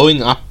that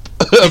blowing up,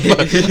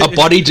 a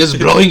body just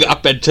blowing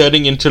up and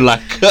turning into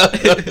like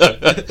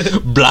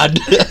blood,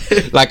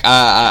 like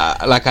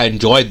I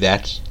enjoyed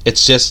that.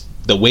 It's just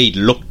the way it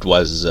looked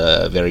was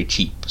very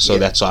cheap. So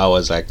that's why I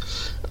was like,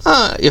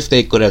 if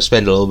they could have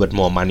spent a little bit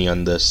more money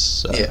on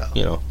this,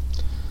 Yeah.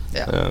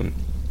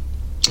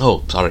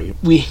 Oh, sorry,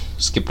 we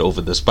skipped over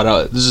this,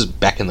 but this is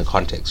back in the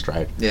context,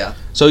 right? Yeah.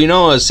 So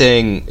I was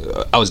saying,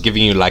 I was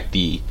giving you like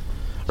the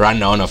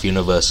rundown of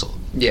Universal.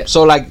 Yeah.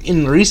 So like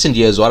in recent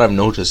years, what I've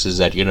noticed is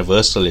that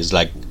Universal is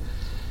like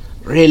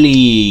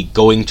really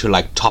going to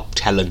like top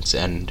talents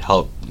and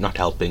not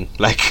helping,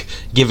 like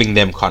giving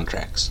them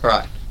contracts.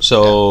 Right.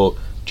 So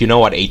do you know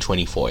what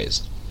A24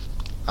 is?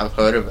 I've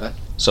heard of it.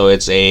 So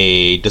it's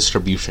a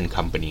distribution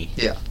company.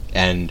 Yeah.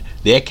 And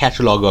their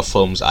catalog of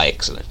films are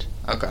excellent.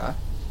 Okay.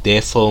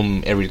 Their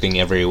film Everything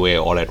Everywhere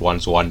All at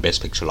Once won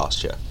Best Picture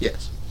last year.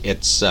 Yes.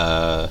 It's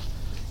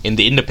in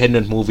the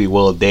independent movie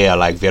world, they are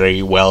like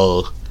very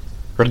well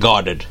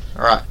regarded.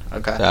 Right.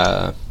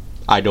 Okay.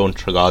 I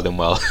don't regard them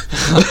well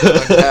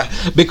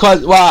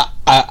because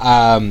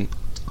I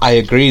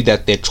agree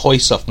that their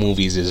choice of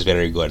movies is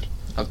very good.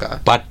 Okay.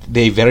 But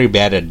they're very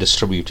bad at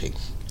distributing.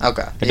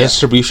 Okay. A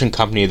distribution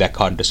company that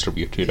can't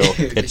distribute,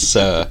 it's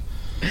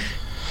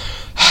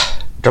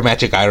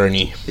dramatic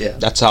irony. Yeah.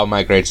 That's how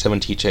my grade 7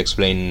 teacher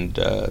explained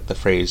the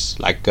phrase.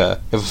 Like,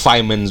 if a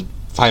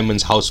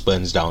fireman's house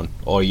burns down,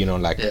 or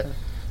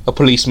a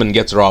policeman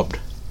gets robbed,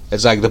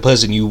 it's like the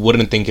person you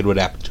wouldn't think it would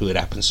happen to, it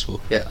happens to.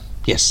 Yeah.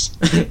 Yes.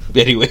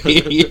 Anyway,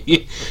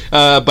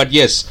 but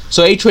yes.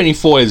 So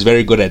A24 is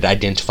very good at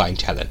identifying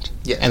talent.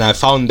 Yes. And I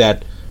found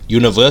that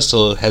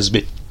Universal has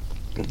been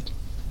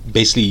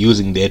basically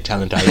using their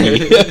talent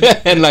ID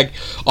and like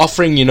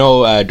offering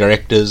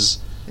directors.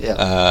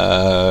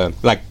 Yeah.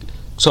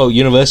 So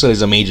Universal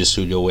is a major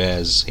studio,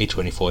 whereas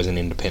A24 is an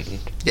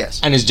independent. Yes.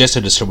 And it's just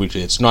a distributor.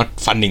 It's not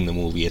funding the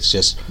movie. It's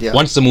just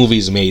once the movie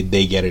is made,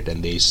 they get it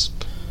and they,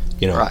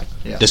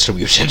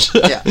 distribute it.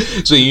 Yeah.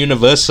 So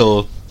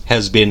Universal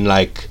has been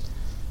like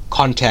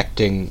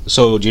contacting.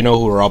 So do you know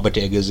who Robert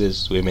Eggers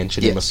is? We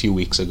mentioned him a few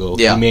weeks ago.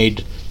 Yeah. He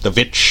made The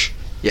Witch,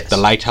 The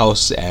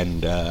Lighthouse,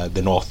 and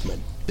The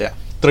Northman. Yeah.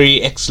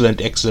 3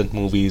 excellent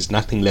movies.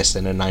 Nothing less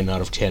than a 9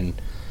 out of 10.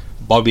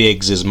 Bobby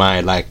Eggs is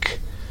my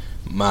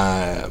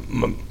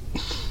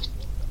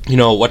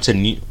what's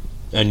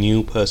a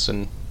new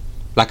person,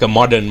 like a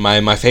modern,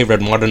 my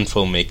favorite modern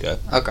filmmaker.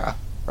 Okay.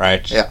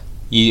 Right. Yeah.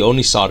 He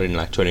only started in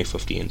like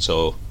 2015,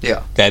 so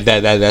yeah.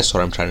 That's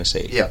what I'm trying to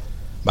say. Yeah.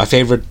 My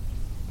favorite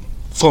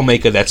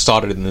filmmaker that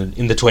started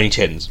in the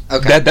 2010s.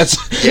 Okay. That's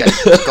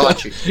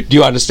got you. Do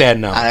you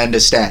understand now? I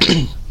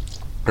understand.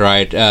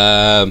 Right.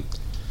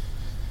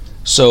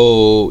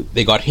 So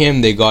they got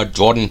him. They got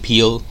Jordan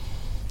Peele.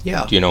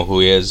 Yeah. Do you know who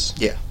he is?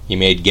 Yeah. He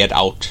made Get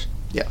Out.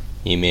 Yeah.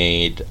 He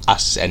made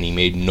Us, and he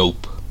made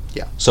Nope.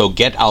 Yeah. So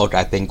Get Out,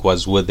 I think,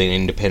 was with an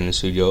independent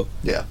studio.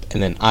 Yeah.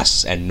 And then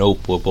Us and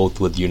Nope were both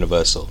with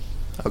Universal.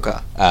 Okay.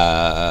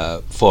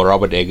 For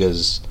Robert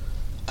Eggers,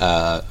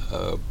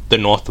 The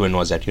Northwind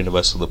was at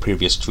Universal. The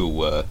previous 2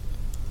 were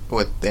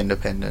with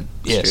independent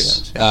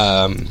studios. Yes.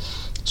 Yeah.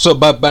 So,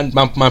 but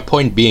my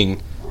point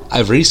being,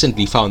 I've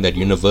recently found that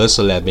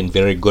Universal have been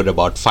very good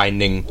about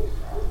finding,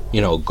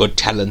 good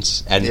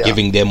talents and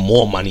giving them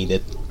more money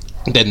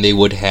than they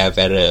would have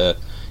at a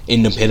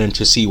independent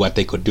to see what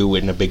they could do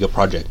in a bigger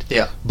project.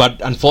 Yeah.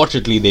 But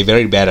unfortunately, they're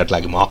very bad at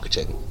like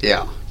marketing.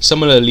 Yeah.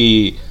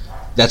 Similarly,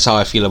 that's how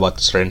I feel about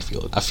this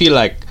Renfield. I feel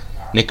like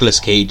Nicolas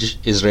Cage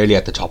is really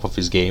at the top of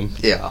his game.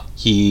 Yeah.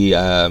 He,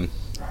 I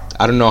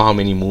don't know how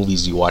many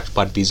movies you watch,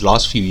 but these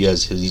last few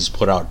years he's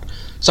put out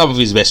some of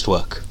his best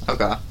work.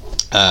 Okay.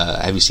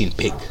 Have you seen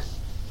Pig?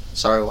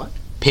 Sorry, what?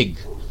 Pig.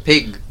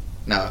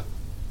 No.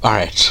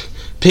 Alright.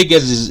 Pig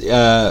has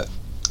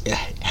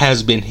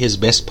been his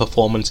best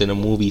performance in a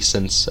movie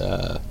since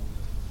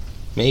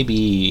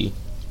maybe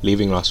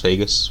Leaving Las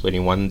Vegas, when he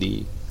won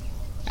the...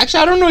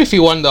 Actually, I don't know if he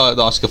won the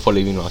Oscar for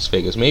Leaving Las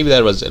Vegas. Maybe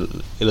that was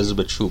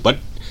Elizabeth Shue, but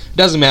it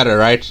doesn't matter,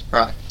 right?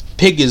 Right.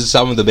 Pig is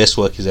some of the best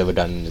work he's ever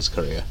done in his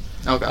career.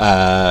 Okay.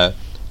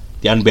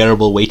 The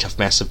Unbearable Weight of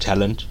Massive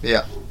Talent.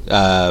 Yeah.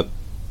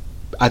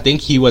 I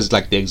think he was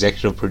like the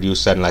executive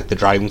producer and like the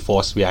driving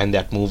force behind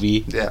that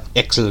movie. Yeah.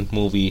 Excellent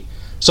movie.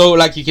 So,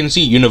 like, you can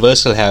see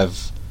Universal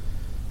have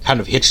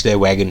kind of hitched their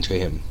wagon to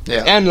him.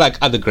 Yeah. And, like,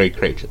 other great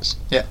creators.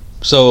 Yeah.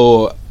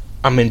 So,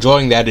 I'm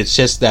enjoying that. It's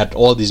just that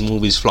all these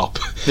movies flop.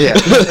 Yeah.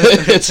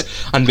 It's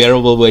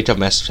Unbearable Weight of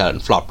Massive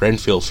Talent flop.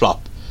 Renfield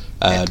flop.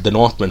 The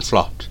Northman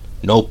flopped.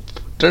 Nope.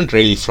 Didn't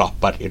really flop,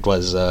 but it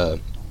was...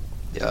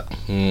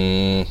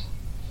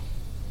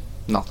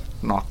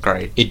 Not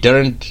great. It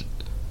didn't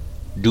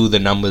do the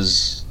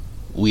numbers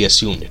we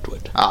assumed it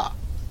would.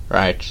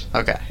 Right?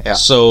 Okay, yeah.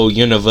 So,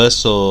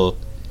 Universal...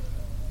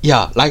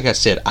 Yeah, like I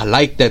said, I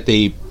like that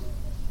they...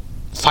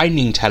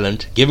 finding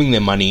talent, giving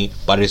them money,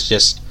 but it's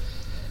just...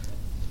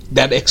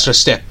 that extra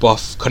step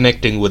of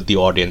connecting with the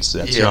audience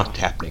that's not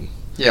happening.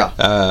 Yeah.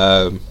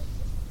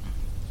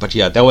 But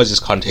yeah, that was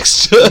just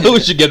context. We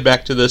should get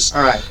back to this.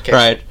 Alright. Okay.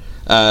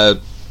 Right.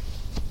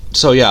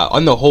 So yeah,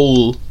 on the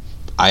whole,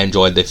 I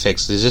enjoyed the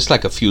effects. There's just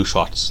like a few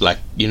shots, like,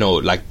 you know,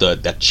 like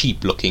that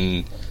cheap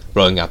looking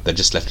blowing up that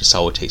just left a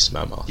sour taste in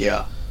my mouth.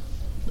 Yeah.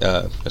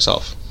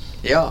 Yourself.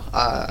 Yeah.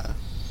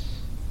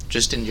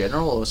 Just in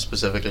general, or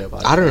specifically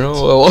about? I don't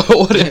know.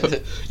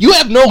 Whatever. You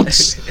have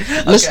notes,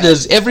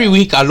 listeners. Every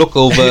week I look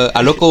over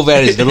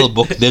at his little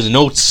book. There's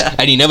notes,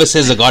 and he never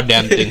says a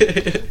goddamn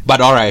thing. But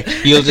all right,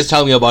 he'll just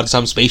tell me about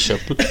some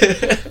spaceship.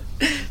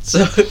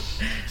 So,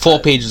 4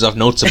 pages of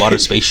notes about a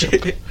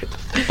spaceship.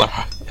 But,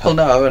 well,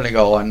 no, I've only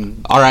got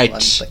one. All right.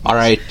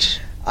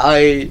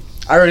 I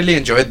really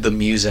enjoyed the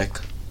music.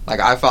 Like,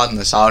 I found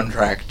the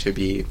soundtrack to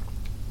be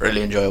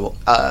really enjoyable.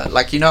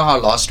 Like, you know how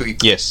last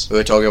week we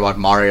were talking about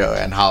Mario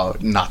and how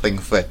nothing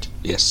fit?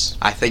 Yes.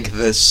 I think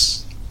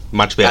this...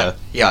 much better.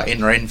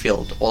 In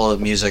Renfield, all the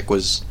music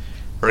was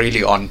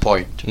really on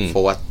point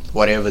for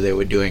whatever they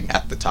were doing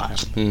at the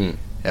time.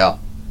 Yeah.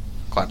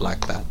 Quite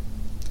like that.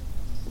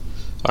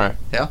 Alright.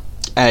 Yeah.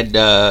 And,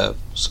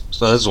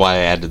 so this is why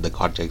I added the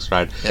context,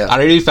 right? Yeah. I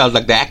really felt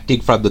like the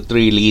acting from the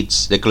 3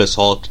 leads, Nicholas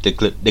Hoult,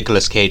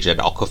 Nicolas Cage, and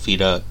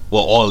Awkwafina, were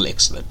all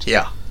excellent.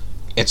 Yeah.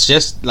 It's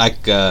just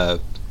like,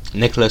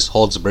 Nicholas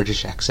Hoult's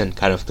British accent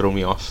kind of threw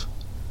me off.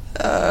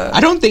 I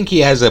don't think he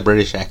has a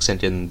British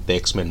accent in the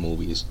X-Men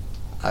movies.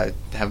 I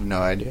have no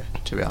idea,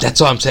 to be honest.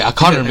 That's what I'm saying. I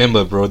can't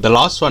remember, bro. The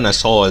last one I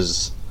saw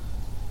was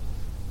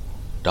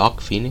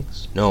Dark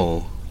Phoenix?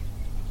 No.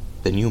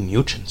 The New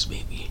Mutants,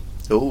 baby.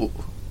 Ooh.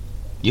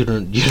 You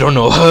don't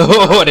know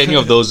what any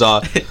of those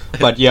are.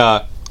 But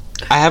yeah,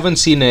 I haven't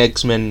seen the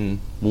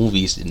X-Men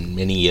movies in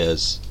many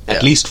years. Yeah.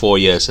 At least 4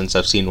 years since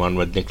I've seen one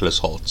with Nicholas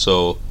Hoult.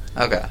 So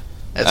okay.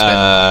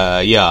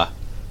 Yeah.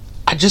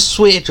 I just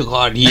swear to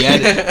God,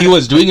 he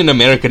was doing an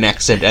American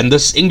accent, and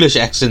this English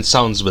accent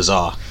sounds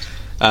bizarre.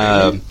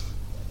 Really?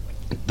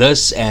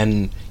 This,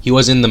 and he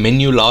was in The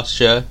Menu last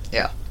year.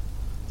 Yeah.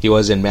 He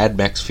was in Mad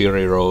Max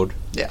Fury Road.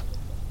 Yeah.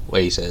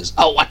 Where he says,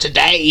 "Oh, what a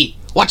day!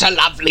 What a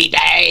lovely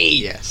day!"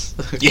 Yes.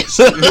 Yes.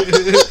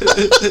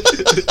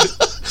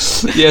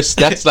 Yes,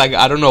 that's like,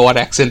 I don't know what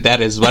accent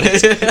that is, but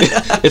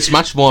it's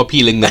much more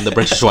appealing than the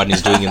British one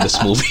he's doing in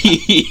this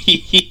movie.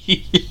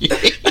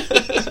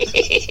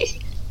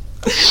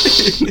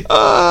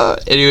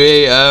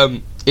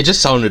 Anyway, it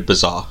just sounded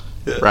bizarre,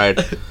 right?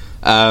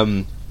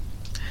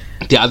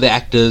 The other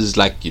actors,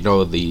 like, you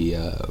know, the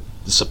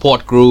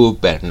support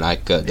group and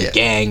like the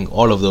gang,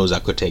 all of those I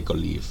could take or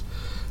leave.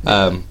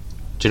 Do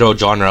you know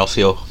John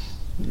Ralphio?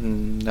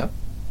 No.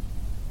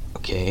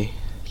 Okay,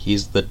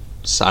 he's the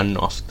son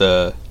of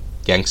the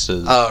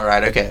gangsters. Oh,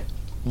 right, okay.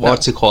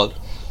 What's he called?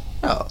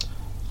 No.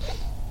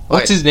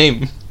 What's his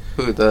name?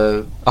 Who,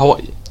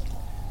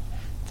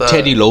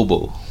 Teddy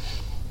Lobo.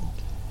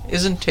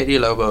 Isn't Teddy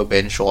Lobo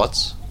Ben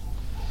Schwartz?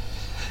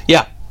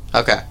 Yeah.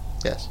 Okay,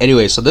 yes.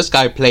 Anyway, so this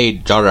guy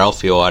played John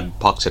Ralphio on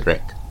Parks and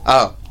Rec.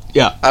 Oh.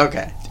 Yeah.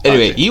 Okay.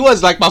 Anyway, he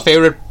was like my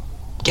favorite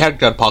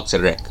character on Parks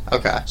and Rec.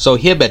 Okay. So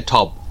him and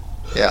Tom.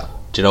 Yeah.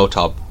 Do you know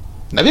Tom?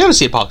 Have you ever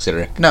seen Parks and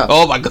Rec? No.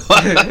 Oh my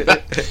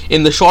god.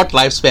 In the short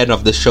lifespan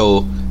of the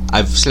show,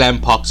 I've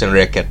slammed Parks and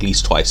Rec at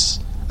least twice.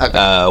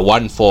 Okay.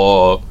 One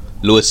for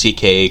Louis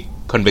C.K.,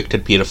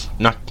 convicted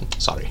pedophile.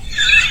 Sorry.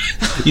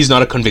 He's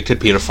not a convicted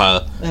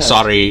pedophile.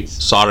 Sorry.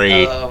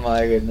 Oh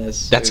my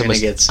goodness. That's a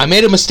mistake. I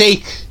made a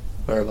mistake.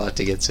 We're about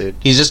to get sued.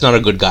 He's just not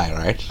a good guy,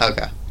 right?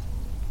 Okay.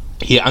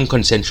 He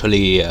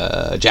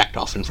unconsensually jacked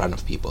off in front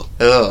of people.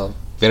 Oh.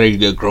 Very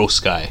gross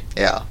guy.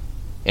 Yeah.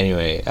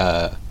 Anyway,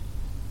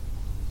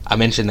 I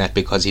mentioned that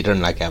because he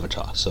didn't like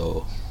Avatar,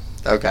 so...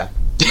 Okay.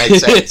 Makes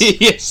sense.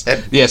 Yes,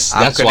 I'm that's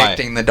why. I'm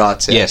connecting the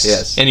dots here.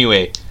 Yes.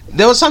 Anyway,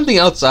 there was something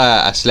else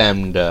I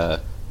slammed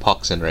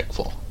Parks and Rec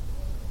for.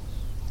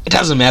 It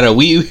doesn't matter.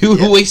 We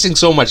were wasting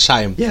so much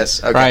time.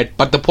 Yes, okay. Right?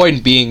 But the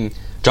point being,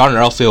 John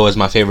Ralphio was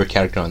my favorite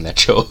character on that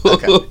show.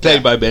 Okay.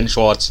 Played by Ben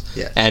Schwartz.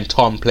 Yeah. And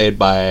Tom played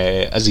by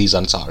Aziz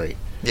Ansari.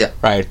 Yeah.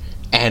 Right?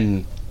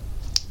 And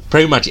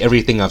pretty much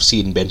everything I've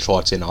seen Ben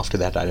Schwartz in after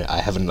that, I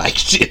haven't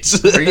liked it.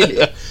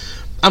 Really?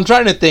 I'm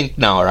trying to think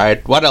now,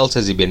 right? What else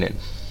has he been in?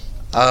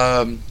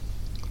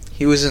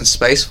 He was in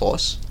Space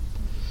Force.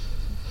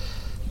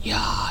 Yeah,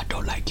 I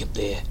don't like him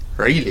there.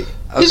 Really? Okay.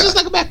 He's just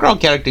like a background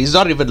character. He's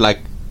not even like...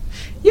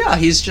 Yeah,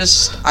 he's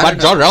just... But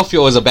John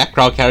Ralphio was a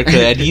background character,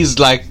 and he's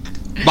like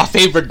my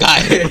favorite guy.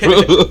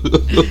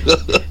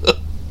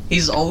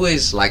 He's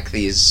always like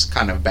these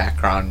kind of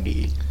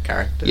backgroundy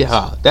characters.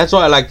 Yeah, that's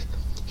why like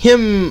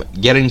him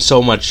getting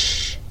so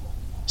much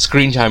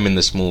screen time in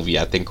this movie,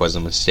 I think was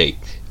a mistake.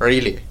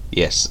 Really?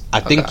 Yes,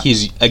 I think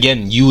he's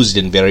again used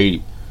in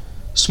very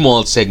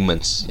small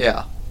segments.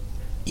 Yeah,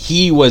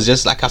 he was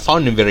just like I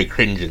found him very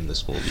cringe in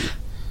this movie.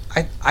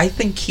 I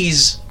think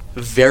he's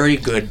very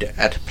good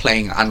at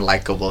playing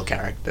unlikable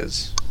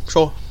characters.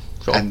 Sure.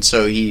 And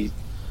so he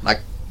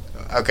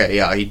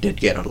he did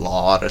get a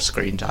lot of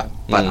screen time,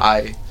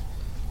 but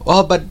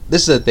but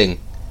this is the thing.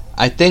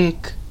 I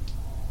think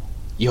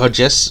you're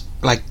just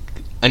like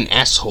an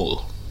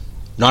asshole,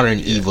 not an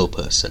evil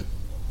person.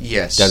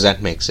 Yes. Does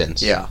that make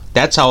sense? Yeah.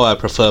 That's how I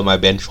prefer my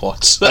Ben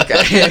Schwartz. Okay.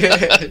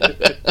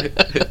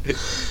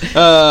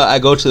 I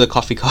go to the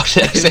coffee cart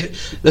and I say,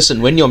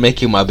 listen, when you're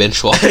making my Ben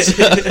Schwartz,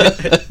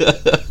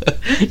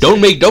 don't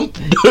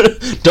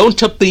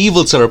tip the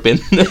evil syrup in.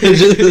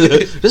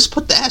 just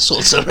put the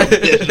asshole syrup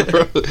in,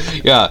 bro.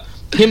 Yeah.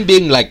 Him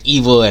being like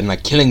evil and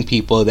like killing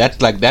people,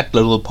 that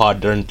little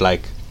part didn't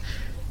like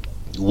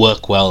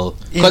work well.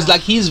 Because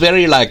like he's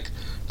very like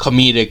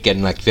comedic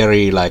and like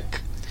very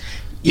like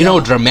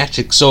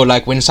dramatic. So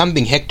like when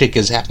something hectic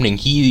is happening,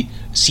 he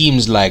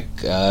seems like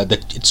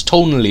it's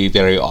tonally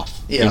very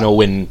off. Yeah.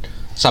 When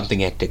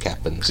something hectic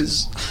happens.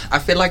 Because I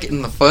feel like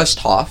in the first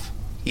half,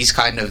 he's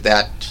kind of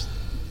that.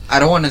 I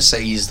don't want to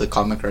say he's the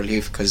comic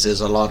relief because there's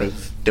a lot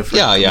of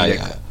different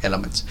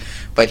elements,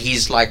 but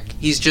he's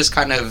just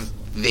kind of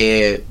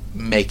there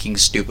making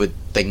stupid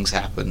things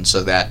happen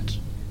so that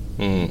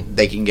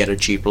they can get a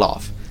cheap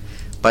laugh.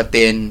 But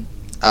then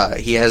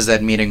he has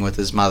that meeting with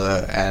his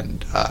mother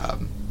and.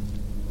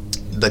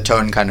 The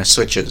tone kind of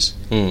switches,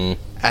 and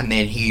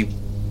then he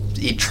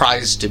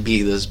tries to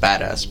be this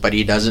badass, but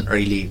he doesn't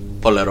really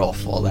pull it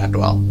off all that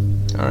well.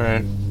 All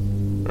right.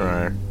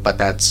 But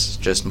that's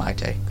just my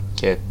take.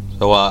 Okay.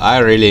 So I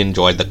really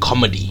enjoyed the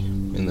comedy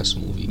in this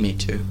movie. Me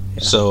too.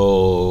 Yeah.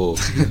 So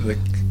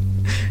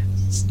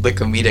the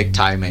comedic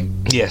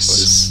timing.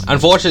 Yes.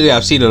 Unfortunately,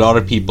 I've seen a lot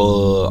of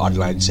people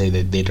online say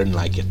that they didn't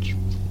like it,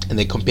 and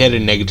they compared it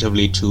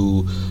negatively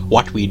to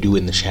What We Do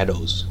in the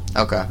Shadows.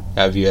 Okay.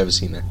 Have you ever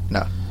seen that?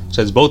 No.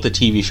 So it's both a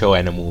TV show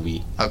and a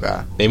movie.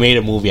 Okay. They made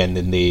a movie and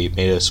then they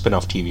made a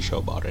spin-off TV show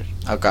about it.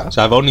 Okay.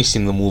 So I've only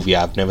seen the movie,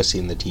 I've never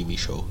seen the TV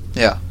show.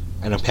 Yeah.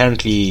 And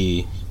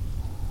apparently,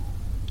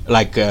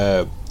 like,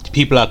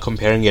 people are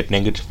comparing it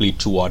negatively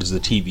towards the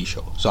TV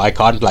show. So I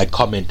can't, like,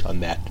 comment on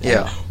that.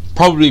 Yeah. And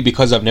probably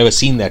because I've never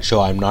seen that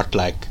show, I'm not,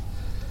 like,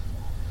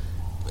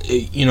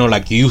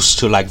 like, used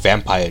to, like,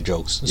 vampire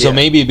jokes. So Yeah.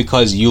 maybe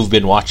because you've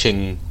been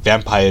watching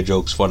vampire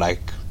jokes for, like,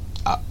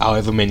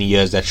 however many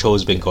years that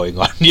show's been going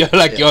on,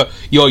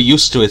 you're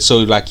used to it, so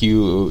like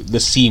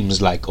this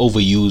seems like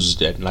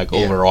overused and like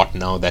overwrought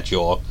now that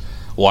you're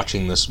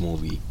watching this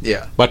movie.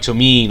 Yeah. But to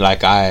me,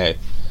 like it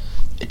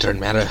didn't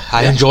matter.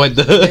 I enjoyed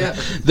the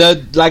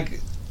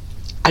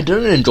I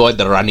didn't enjoy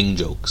the running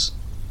jokes.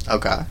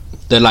 Okay.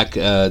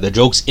 The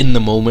jokes in the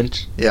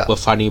moment were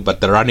funny,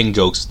 but the running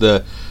jokes,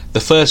 the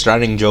first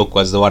running joke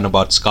was the one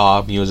about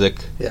ska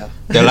music. Yeah.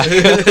 They're like,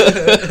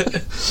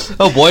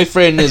 her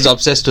boyfriend is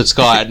obsessed with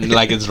ska and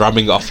like it's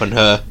rubbing off on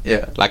her.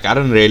 Yeah. Like I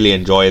didn't really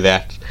enjoy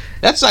that.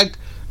 That's like,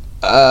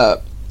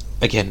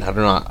 again, I don't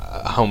know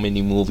how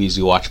many movies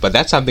you watch, but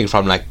that's something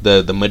from like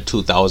the mid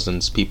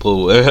 2000s.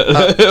 People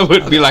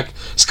would be like,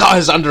 ska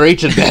is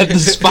underrated, man.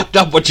 This is fucked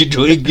up what you're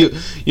doing.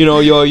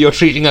 You're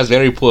treating us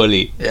very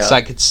poorly. Yeah. It's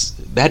like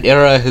that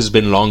era has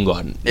been long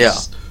gone. Yeah.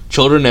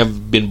 Children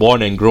have been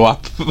born and grow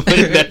up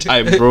in that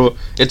time, bro.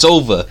 It's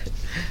over.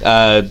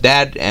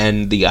 That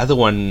and the other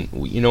one,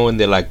 when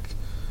they're like,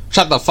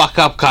 shut the fuck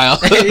up, Kyle.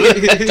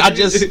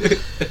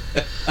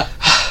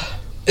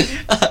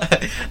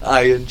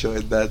 I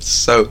enjoyed that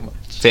so much.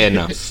 Fair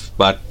enough.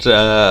 But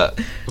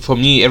for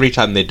me, every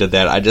time they did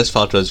that, I just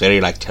felt it was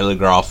very like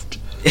telegraphed.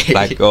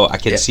 Like, oh, I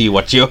can see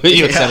what you're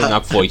setting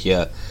up for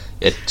here.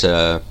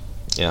 I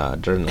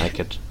didn't like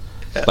it.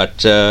 Yeah.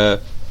 But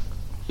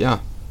yeah.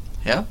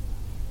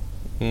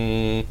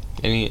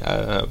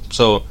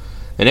 So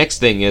the next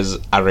thing is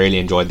I really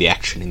enjoyed the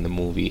action in the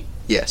movie.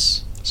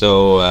 Yes.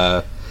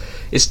 So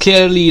it's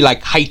clearly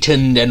like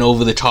heightened and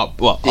over the top.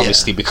 Well,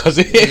 obviously because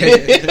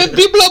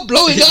people are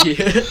blowing up,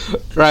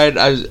 right?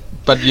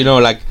 But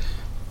like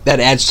that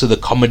adds to the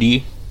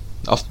comedy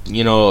of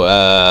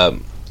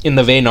in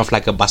the vein of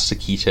like a Buster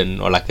Keaton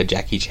or like a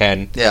Jackie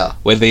Chan. Yeah.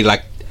 Where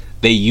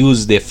they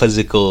use their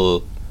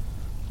physical.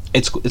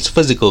 It's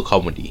physical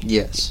comedy.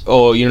 Yes.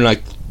 Or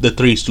like the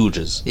Three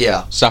Stooges.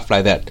 Yeah. Stuff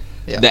like that.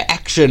 Yeah. The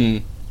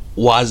action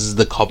was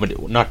the comedy,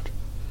 not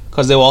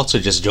because they were also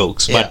just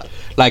jokes, but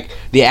like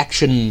the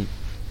action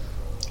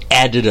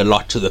added a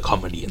lot to the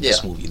comedy in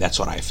this movie. That's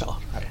what I felt.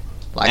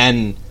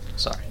 Right?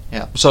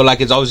 So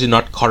like it's obviously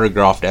not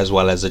choreographed as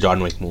well as the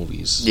John Wick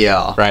movies.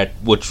 Yeah. Right.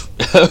 Which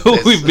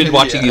we've been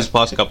watching these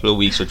past couple of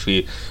weeks, which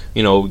we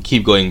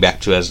keep going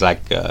back to as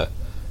like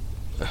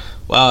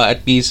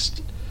at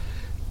least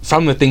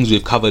from the things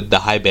we've covered, the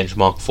high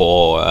benchmark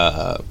for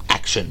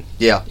action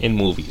in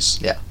movies.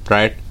 Yeah.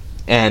 Right?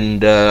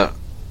 And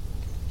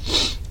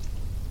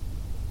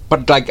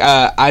but like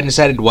I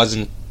understand it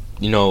wasn't,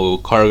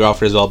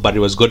 choreographed as well, but it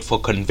was good for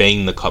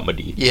conveying the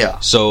comedy. Yeah.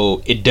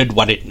 So it did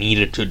what it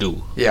needed to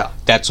do. Yeah.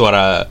 That's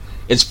what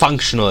it's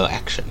functional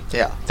action.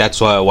 Yeah.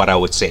 That's what I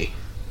would say.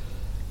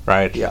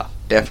 Right? Yeah,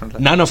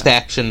 definitely. None of the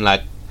action,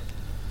 like,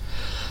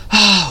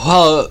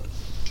 well,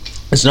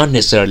 it's not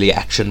necessarily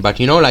action, but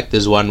like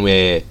there's one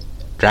where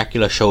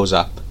Dracula shows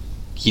up,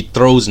 he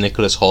throws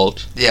Nicholas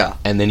Hoult, yeah,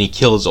 and then he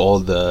kills all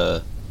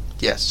the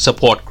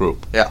support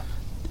group. Yeah.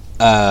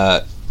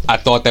 I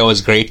thought that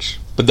was great,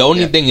 but the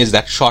only thing is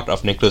that shot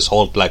of Nicholas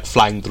Hoult like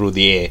flying through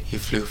the air. He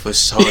flew for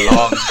so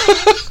long.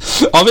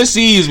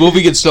 Obviously, he's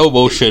moving in slow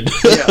motion,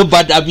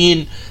 but I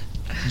mean,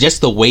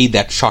 just the way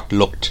that shot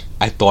looked,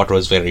 I thought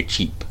was very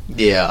cheap.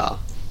 Yeah.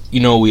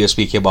 We were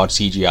speaking about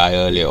CGI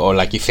earlier, or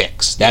like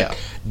effects.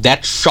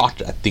 That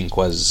shot, I think,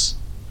 was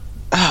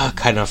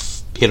kind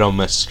of hit or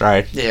miss,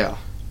 right? Yeah.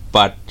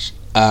 But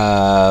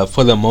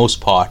for the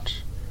most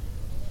part,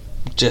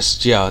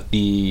 just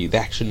the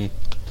action.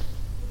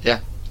 Yeah.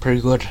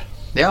 Pretty good.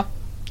 Yeah,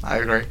 I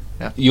agree.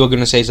 Yeah. You were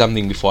gonna say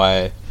something before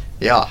I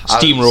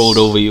steamrolled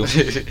over you.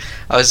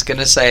 I was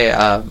gonna say,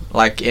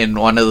 like in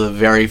one of the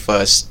very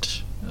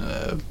first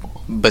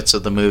bits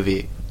of the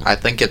movie, I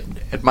think it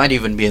might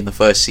even be in the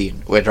first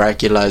scene where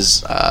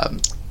Dracula's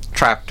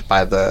trapped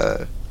by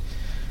the,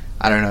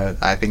 I don't know,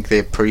 I think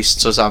they're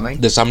priests or something.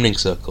 The summoning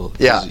circle.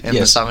 Yeah, in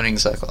the summoning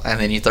circle,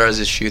 and then he throws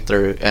his shoe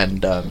through,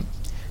 and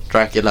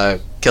Dracula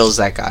kills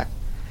that guy,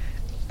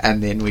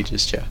 and then we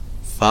just hear,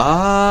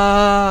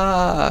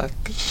 "Fuck."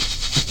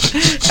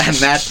 And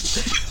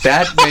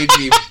that made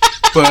me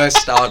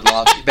burst out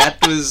laughing. That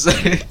was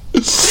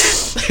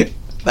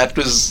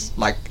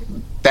like,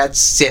 that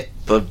set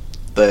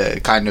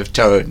the kind of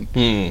tone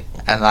and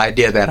the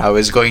idea that I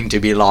was going to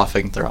be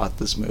laughing throughout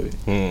this movie.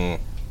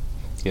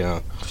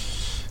 Yeah.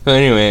 So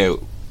anyway,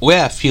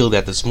 where I feel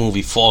that this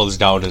movie falls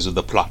down is with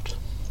the plot.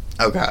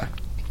 Okay.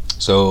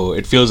 So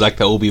it feels like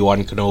the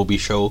Obi-Wan Kenobi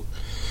show,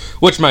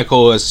 which my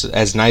co-host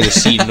has neither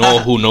seen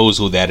nor who knows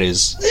who that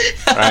is.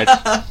 Right?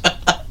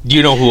 Do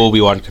you know who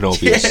Obi-Wan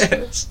Kenobi is?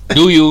 Yes.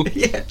 Do you?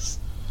 Yes.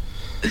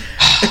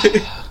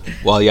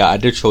 Well, yeah, I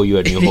did show you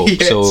A New Hope.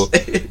 Yes. So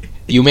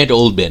you met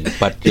Old Ben,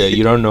 but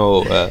you don't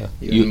know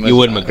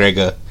Ewan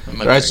McGregor.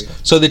 Right?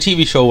 So the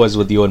TV show was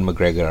with Ewan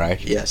McGregor, right?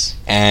 Yes.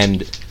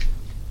 And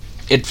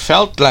it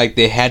felt like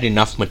they had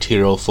enough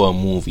material for a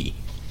movie.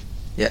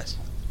 Yes.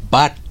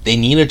 But they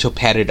needed to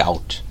pad it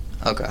out.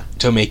 Okay.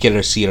 To make it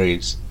a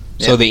series.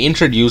 So they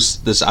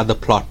introduced this other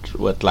plot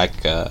with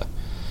like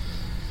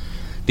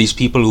these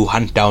people who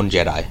hunt down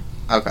Jedi.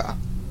 Okay.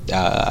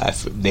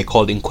 They're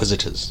called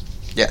Inquisitors.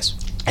 Yes.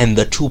 And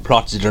the two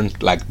plots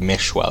didn't like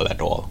mesh well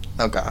at all.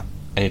 Okay.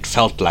 And it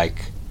felt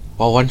like,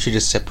 well, why don't you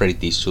just separate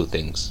these two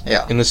things?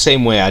 Yeah. In the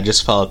same way, I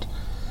just felt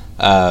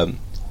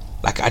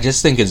like, I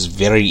just think it's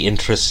very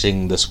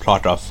interesting, this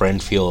plot of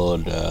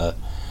Renfield,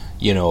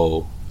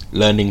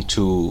 learning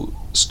to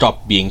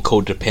stop being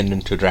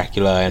codependent to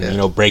Dracula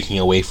and breaking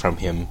away from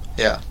him.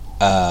 Yeah.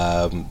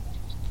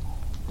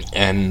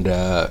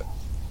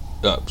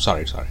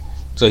 Sorry.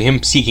 So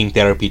him seeking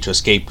therapy to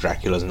escape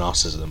Dracula's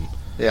narcissism.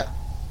 Yeah.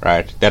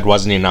 Right. That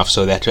wasn't enough,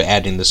 so they had to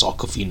add in this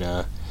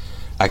Awkwafina,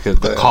 like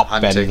the cop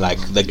hunting, and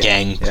like the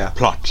gang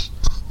plot,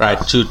 right?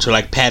 To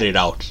like pad it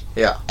out.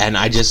 Yeah. And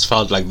I just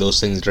felt like those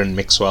things didn't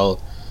mix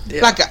well.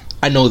 Yeah. Like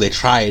I know they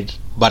tried,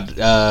 but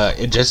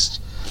it just,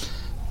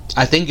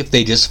 I think if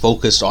they just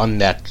focused on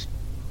that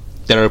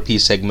therapy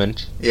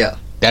segment,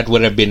 that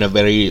would have been a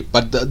very,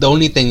 but the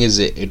only thing is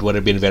it would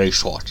have been very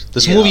short.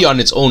 This movie on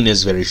its own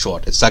is very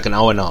short. It's like an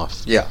hour and a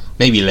half. Yeah.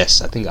 Maybe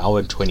less. I think hour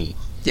and 20.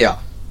 Yeah.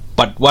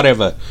 But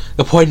whatever.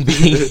 The point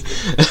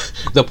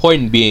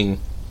being,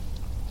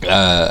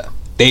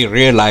 they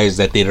realized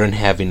that they didn't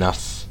have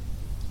enough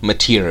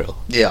material.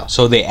 Yeah.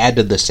 So they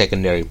added the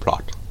secondary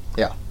plot.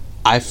 Yeah.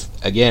 I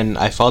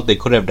felt they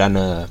could have done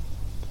a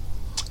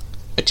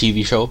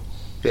TV show.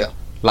 Yeah.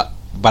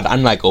 But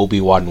unlike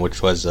Obi-Wan,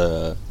 which was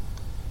a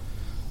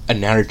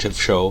narrative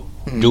show,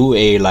 do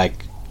a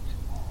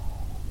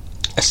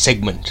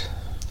segment.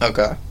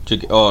 Okay.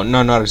 No,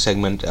 not a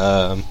segment.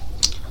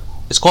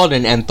 It's called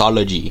an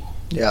anthology.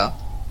 Yeah.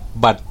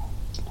 But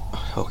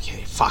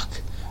okay,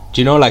 fuck.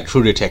 Do you know like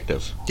True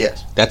Detective?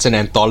 Yes. That's an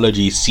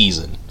anthology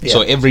season. Yeah.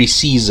 So every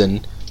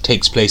season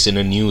takes place in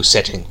a new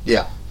setting.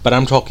 Yeah. But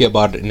I'm talking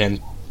about an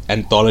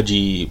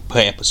anthology per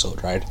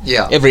episode, right?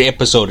 Yeah. Every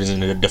episode is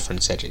in a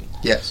different setting.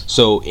 Yes.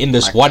 So in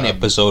this one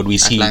episode we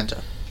see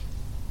Atlanta.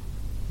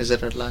 Is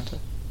it Atlanta?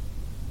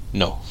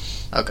 No.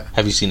 Okay.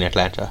 Have you seen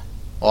Atlanta?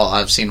 Well,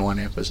 I've seen one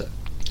episode.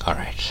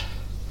 Alright.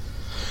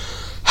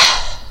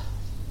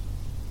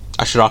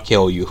 I should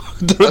RKO you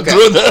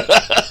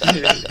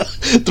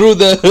through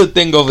the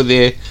thing over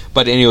there.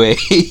 But anyway.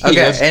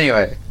 Okay,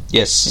 anyway.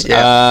 Yes.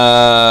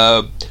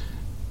 Yeah.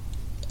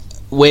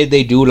 Where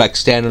they do like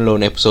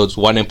standalone episodes,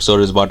 one episode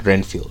is about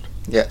Renfield.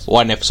 Yes.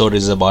 One episode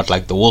is about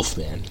like the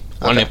Wolfman.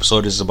 One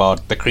episode is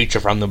about the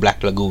creature from the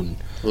Black Lagoon.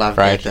 Love,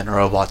 right? Death and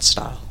Robot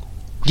style.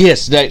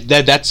 Yes,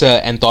 that's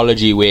an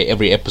anthology where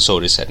every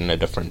episode is set in a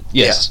different...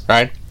 Yes,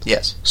 right?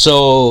 Yes.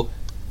 So,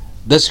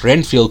 this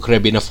Renfield could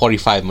have been a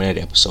 45-minute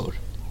episode.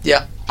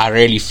 Yeah. I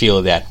really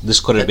feel that. This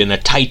could have been a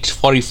tight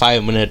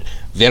 45-minute,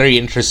 very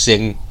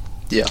interesting...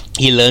 Yeah.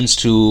 He learns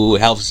to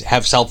have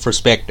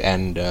self-respect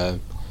and,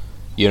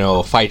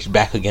 fight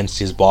back against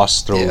his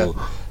boss through,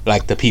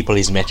 like, the people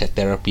he's met at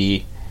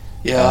therapy.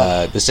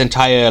 Yeah. This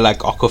entire, like,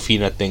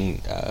 Awkwafina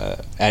thing,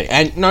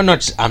 and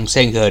not I'm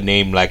saying her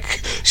name,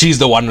 like, she's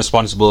the one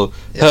responsible.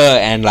 Yeah. Her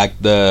and,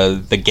 like,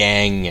 the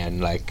gang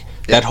and, like,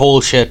 that whole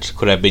shit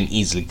could have been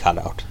easily cut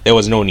out. There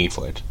was no need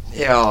for it.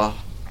 Yeah.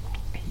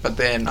 But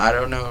then, I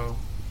don't know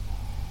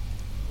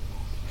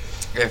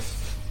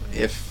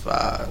if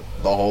the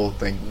whole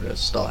thing would have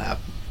still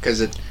happened. Because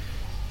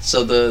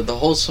the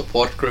whole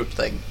support group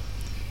thing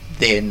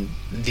then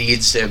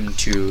leads him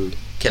to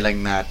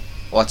killing that,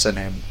 what's her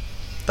name?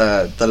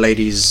 The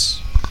lady's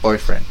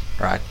boyfriend,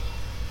 right?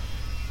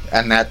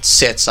 And that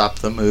sets up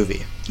the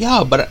movie.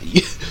 Yeah, but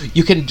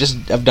you can just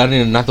have done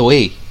it another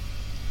way.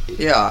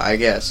 Yeah, I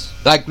guess.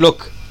 Like,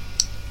 look,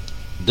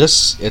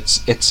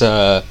 it's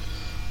a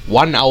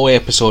 1 hour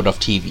episode of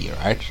TV,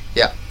 right?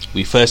 Yeah.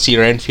 We first see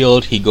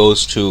Renfield. He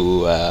goes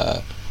to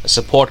a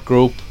support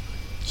group.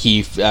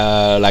 He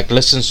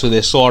listens to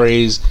their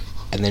stories,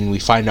 and then we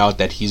find out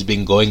that he's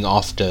been going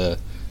after,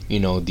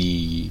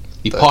 the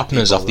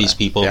partners of these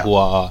people who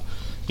are,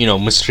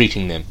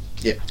 mistreating them.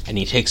 Yeah. And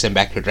he takes them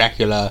back to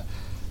Dracula,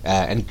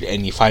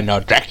 and you find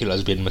out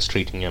Dracula's been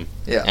mistreating him.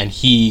 Yeah. And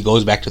he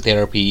goes back to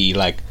therapy,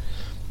 like,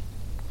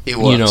 he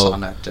works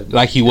on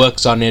it. He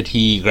works on it.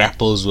 He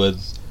grapples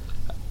with,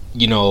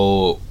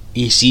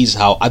 he sees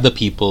how other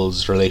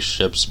people's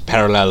relationships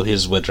parallel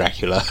his with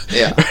Dracula.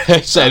 Yeah.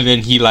 So, and then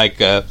he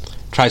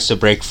tries to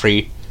break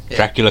free. Yeah.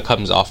 Dracula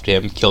comes after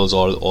him, kills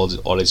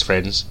all his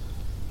friends.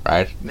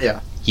 Right?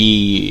 Yeah.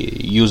 He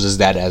uses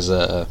that as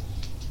a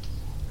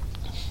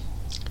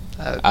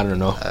I don't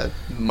know, a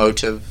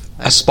motive,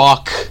 a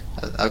spark.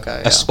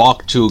 Okay. A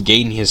spark to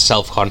gain his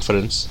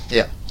self-confidence.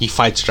 Yeah. He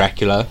fights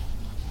Dracula.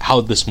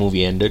 How this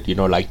movie ended,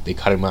 they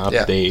cut him up,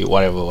 they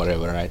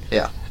whatever, right?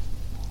 Yeah.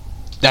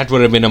 That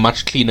would have been a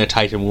much cleaner,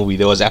 tighter movie.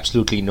 There was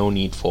absolutely no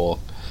need for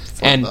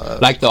and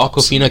the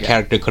Awkwafina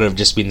character could have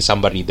just been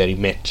somebody that he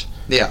met.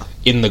 Yeah.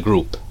 In the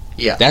group.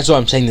 Yeah. That's what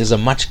I'm saying. There's a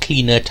much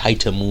cleaner,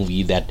 tighter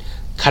movie that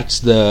cuts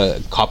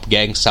the cop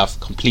gang stuff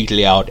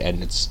completely out,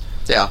 and it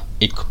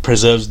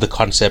preserves the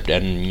concept,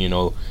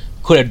 and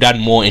could have done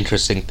more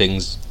interesting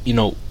things,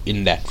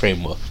 in that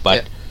framework.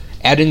 But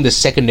adding the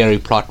secondary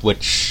plot,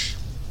 which,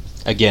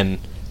 again,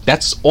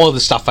 that's all the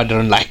stuff I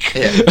didn't like.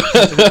 Yeah.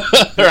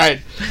 Right.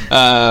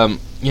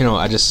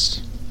 I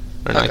just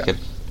don't like it.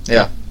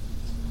 Yeah.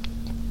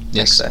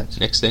 Makes sense.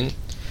 Next thing.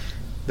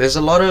 There's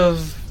a lot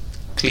of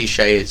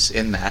cliches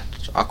in that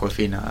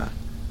Awkwafina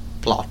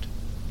plot.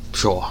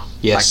 Sure.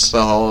 Yes.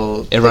 Like the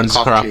whole everyone's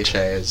corrupt.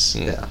 Cliches.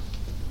 Yeah.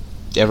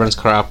 Everyone's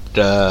corrupt.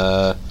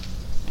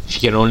 She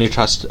can only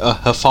trust.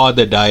 Her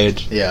father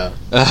died. Yeah.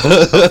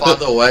 Her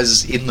father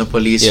was in the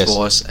police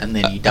force, and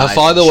then he died. Her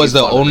father was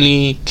the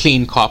only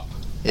clean cop,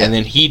 and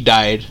then he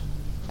died,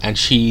 and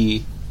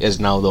she is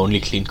now the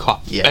only clean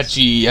cop. Yes. But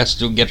she has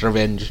to get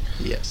revenge.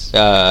 Yes.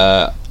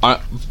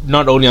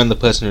 Not only on the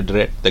person who did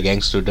it, the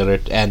gangster who did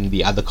it, and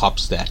the other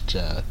cops that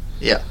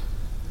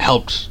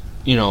helped,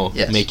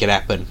 make it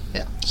happen.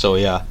 Yeah. So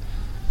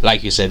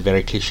like you said,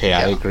 very cliche.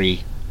 I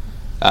agree.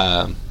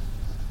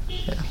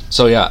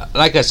 So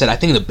like I said, I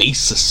think the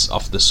basis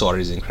of the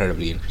story is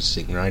incredibly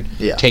interesting, right?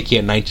 Yeah. Taking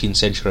a 19th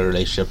century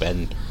relationship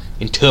and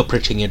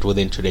interpreting it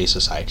within today's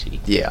society.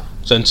 Yeah.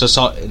 So in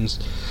sociology,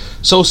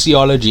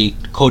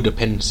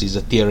 codependency is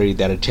a theory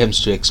that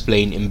attempts to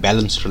explain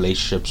imbalanced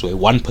relationships where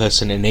one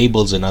person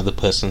enables another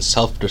person's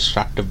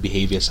self-destructive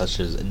behavior, such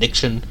as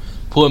addiction,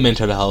 poor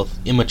mental health,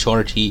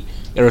 immaturity,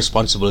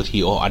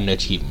 irresponsibility, or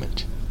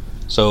underachievement.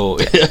 So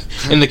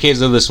in the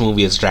case of this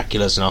movie, it's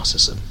Dracula's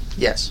narcissism.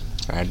 Yes.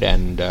 Right,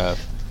 and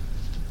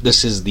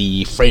this is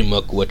the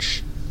framework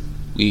which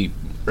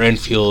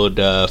Renfield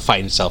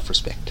finds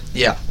self-respect.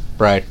 Yeah.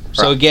 Right.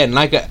 So again,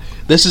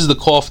 this is the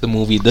core of the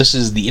movie. This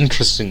is the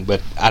interesting,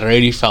 but I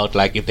really felt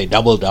like if they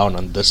doubled down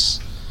on this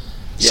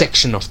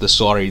section of the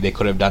story, they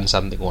could have done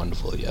something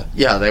wonderful. Yeah.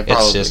 Yeah, they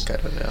probably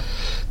could have. Yeah.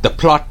 The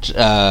plot,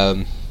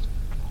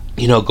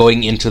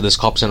 going into this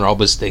cops and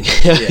robbers thing,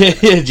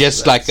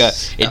 just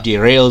it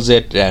derails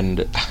it,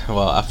 and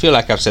I feel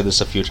like I've said this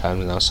a few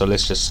times now. So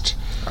let's just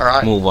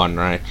move on.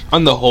 Right.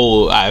 On the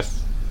whole, I've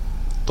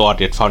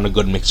thought it found a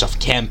good mix of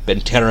camp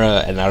and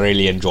terror, and I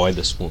really enjoyed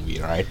this movie.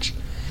 Right.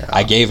 Yeah.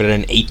 I gave it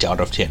an 8 out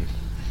of 10.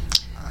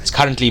 It's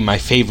currently my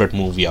favorite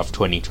movie of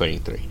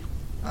 2023.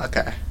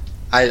 Okay.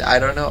 I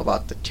don't know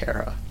about the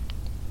terror.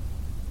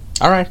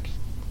 Alright.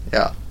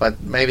 Yeah,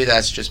 but maybe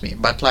that's just me.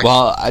 But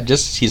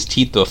his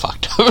teeth were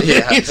fucked up.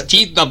 Yeah. His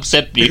teeth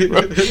upset me.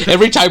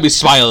 Every time he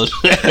smiled,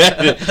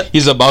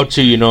 he's about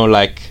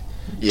to,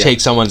 take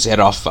someone's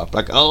head off. I'm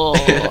like,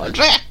 oh,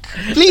 Drac,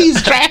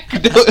 please, Drac.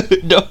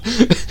 No.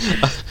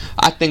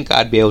 I think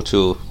I'd be able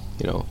to,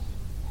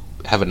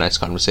 have a nice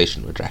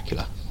conversation with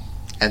Dracula.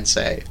 And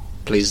say,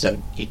 please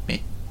don't eat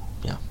me.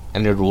 Yeah,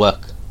 and it'll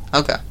work.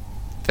 Okay,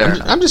 fair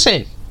enough. I'm just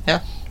saying.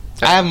 Yeah,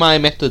 I have my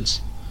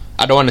methods.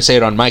 I don't want to say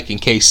it on mic in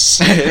case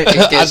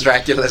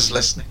Dracula's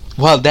listening.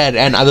 Well, that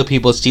and other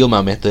people steal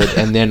my method,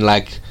 and then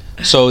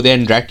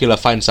then Dracula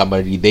finds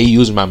somebody, they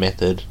use my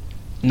method.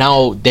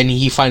 Now, then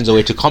he finds a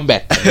way to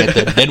combat that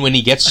method. Then when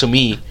he gets to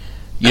me,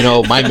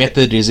 my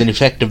method is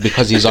ineffective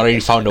because he's already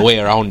found a way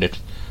around it,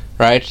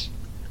 right?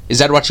 Is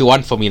that what you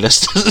want for me,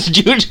 listeners?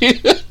 Do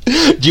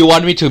you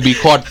want me to be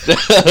caught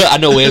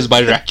unawares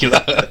by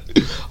Dracula?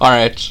 All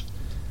right,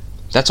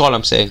 that's all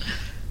I'm saying.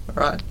 All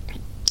right.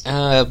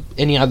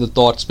 Any other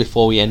thoughts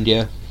before we end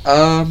here?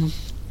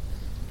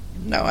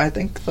 No, I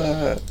think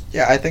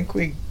I think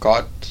we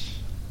got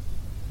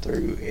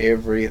through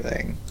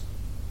everything.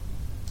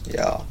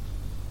 Yeah.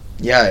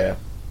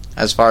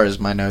 As far as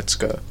my notes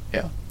go,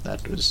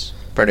 that was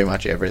pretty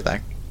much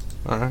everything.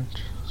 Alright.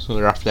 So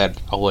we're roughly at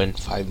an hour and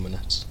 5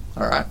 minutes.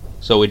 Alright.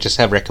 So we just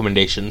have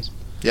recommendations.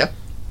 Yeah.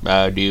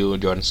 Do you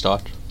want to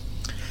start?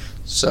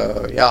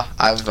 So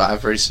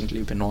I've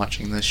recently been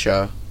watching this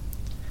show.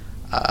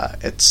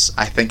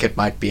 I think it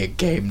might be a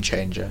game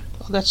changer.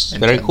 Oh, that's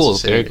very cool.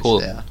 Very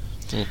cool. Yeah.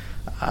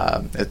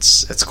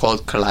 It's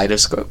called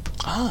Kaleidoscope.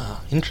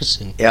 Ah,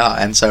 interesting. Yeah,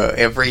 and so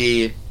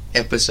every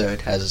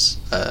episode has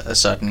a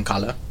certain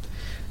color,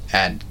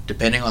 and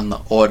depending on the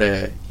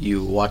order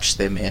you watch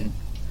them in,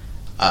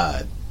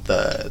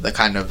 the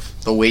kind of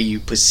the way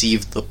you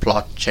perceive the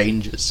plot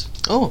changes.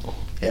 Oh,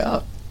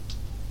 yeah.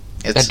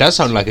 That does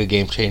sound like a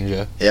game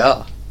changer.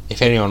 Yeah.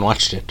 If anyone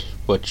watched it,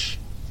 which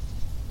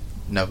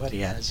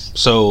nobody has.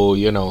 So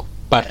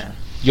but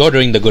you're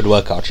doing the good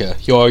work out here.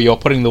 You're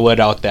putting the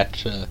word out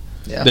that.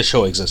 The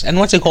show exists. And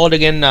what's it called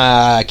again?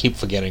 I keep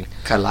forgetting.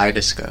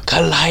 Kaleidoscope.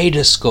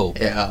 Kaleidoscope.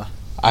 Yeah.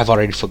 I've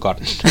already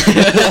forgotten.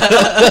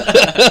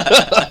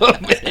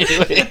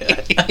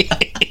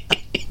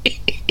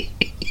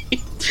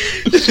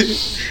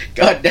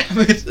 God damn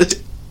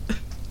it.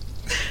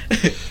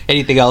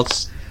 Anything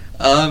else?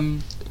 No,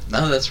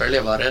 that's really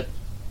about it.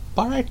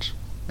 Alright.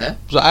 Yeah?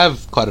 So I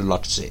have quite a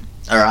lot to say.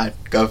 Alright,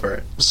 go for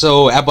it.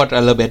 So, Abbott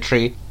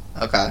Elementary.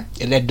 Okay.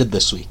 It ended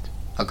this week.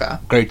 Okay.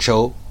 Great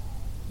show.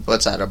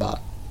 What's that about?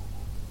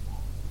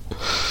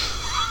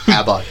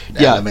 Abbott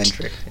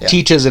Elementary. Yeah.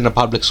 Teachers in a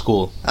public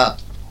school. Oh.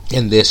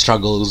 And their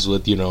struggles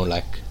with, being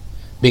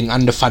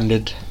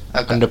underfunded,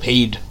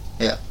 underpaid.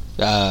 Yeah.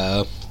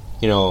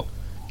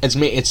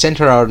 It's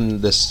centered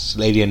around this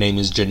lady. Her name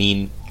is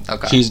Janine.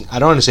 Okay. I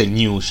don't want to say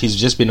new. She's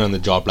just been on the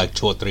job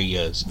 2 or 3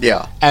 years.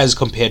 Yeah. As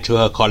compared to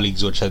her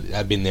colleagues, which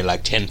have been there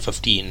 10,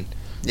 15,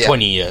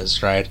 20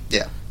 years, right?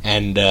 Yeah.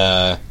 And,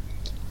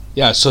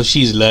 so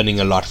she's learning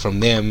a lot from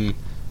them.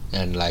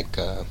 And,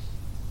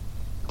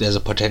 there's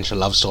a potential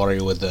love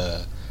story with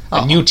a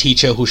new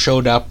teacher who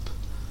showed up.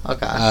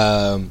 Okay.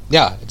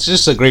 It's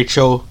just a great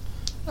show.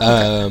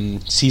 Okay.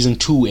 Season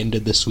 2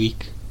 ended this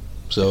week.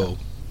 So,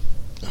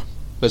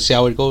 let's see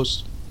how it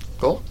goes.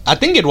 Cool. I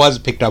think it was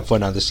picked up for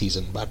another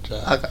season, but...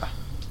 okay.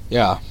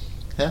 Yeah.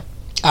 Yeah.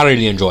 I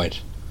really enjoyed.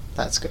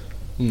 That's good.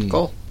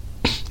 Cool.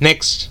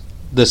 Next,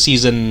 the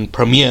season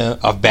premiere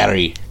of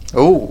Barry.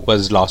 Ooh.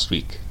 Was last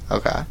week.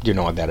 Okay. Do you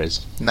know what that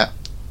is? No.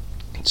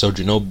 So,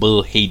 do you know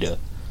Bill Hader?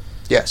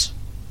 Yes.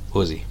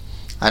 Who is he?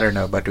 I don't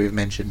know, but we've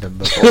mentioned him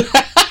before.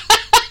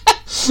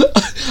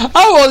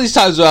 I have all these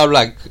times where I'm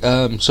like,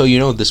 so you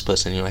know this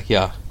person? You're like,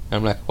 yeah.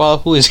 I'm like, well,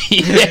 who is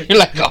he? You're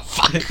like, oh,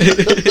 fuck.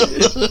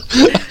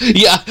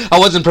 Yeah, I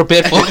wasn't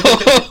prepared for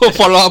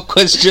follow-up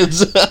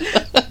questions.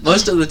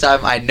 Most of the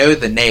time, I know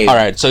the name.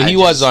 Alright, so he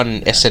was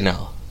on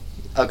SNL.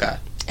 Okay.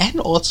 And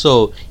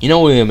also, we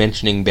were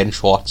mentioning Ben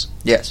Schwartz?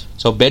 Yes.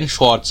 So Ben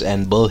Schwartz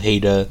and Bill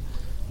Hader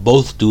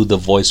both do the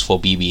voice for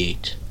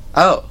BB-8.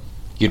 Oh.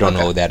 You don't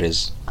know who that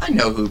is? I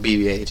know who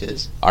BB-8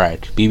 is.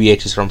 Alright,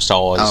 BB-8 is from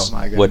Star Wars. Oh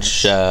my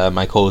goodness. Which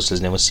my co-host has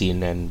never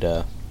seen, and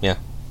yeah.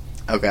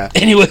 Okay.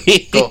 Anyway,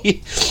 cool.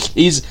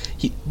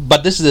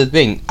 But this is the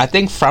thing. I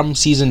think from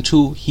season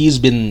 2, he's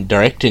been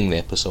directing the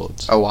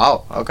episodes. Oh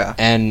wow. Okay.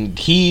 And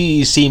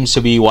he seems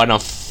to be one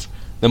of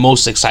the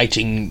most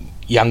exciting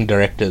young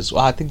directors.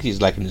 Well, I think he's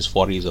in his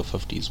 40s or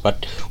 50s,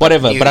 but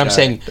whatever. But I'm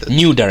saying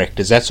new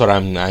directors. That's what I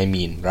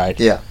mean, right?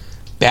 Yeah.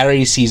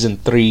 Barry season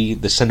 3,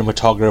 the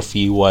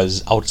cinematography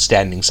was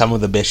outstanding. Some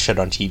of the best shit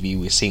on TV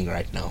we're seeing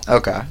right now.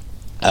 Okay.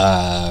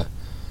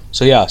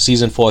 So yeah,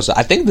 season 4. So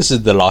I think this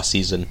is the last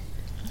season.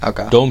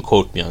 Okay. Don't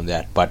quote me on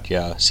that, but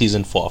yeah,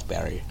 season 4 of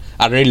Barry.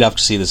 I'd really love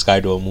to see this guy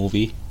do a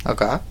movie.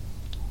 Okay.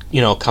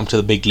 Come to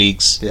the big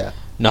leagues. Yeah.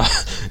 No,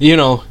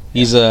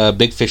 he's a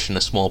big fish in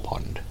a small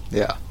pond.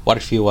 Yeah. What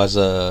if he was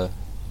a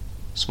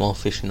small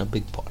fish in a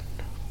big pond?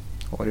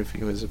 What if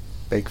he was a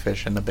big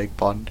fish in a big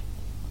pond?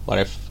 What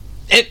if...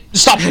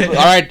 Stop!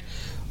 Alright.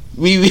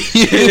 We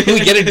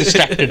getting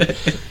distracted.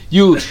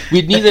 We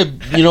need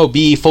to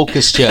be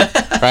focused here,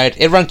 right?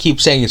 Everyone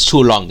keeps saying it's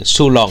too long.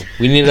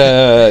 We need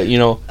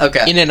to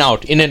okay. in and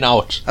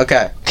out.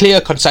 Okay. Clear,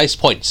 concise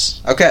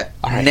points. Okay.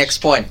 All right. Next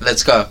point.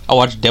 Let's go. I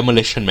watched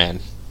Demolition Man.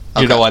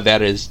 Do you know what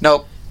that is?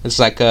 Nope. It's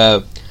like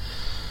a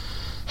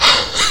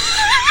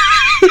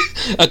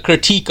a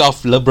critique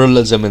of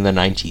liberalism in the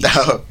 90s.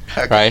 Oh,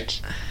 okay.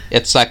 Right?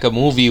 It's like a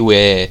movie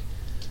where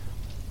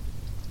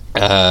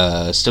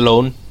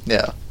Stallone.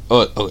 Yeah.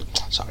 Oh,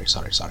 sorry.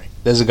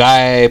 There's a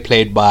guy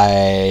played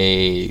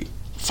by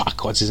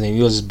what's his name?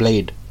 He was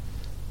Blade.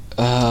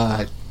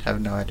 I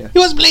have no idea. He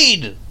was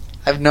Blade.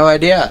 I have no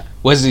idea.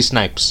 Wesley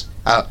Snipes.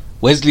 Oh.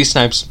 Wesley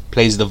Snipes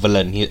plays the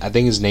villain. I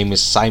think his name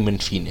is Simon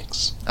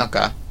Phoenix.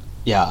 Okay.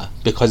 Yeah,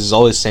 because he's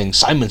always saying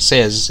Simon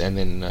says, and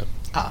then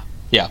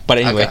yeah. But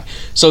anyway, okay.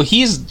 So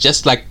he's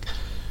just like,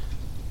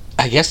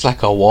 I guess,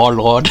 like a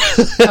warlord.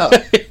 Oh,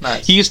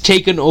 nice. He's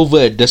taken over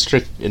a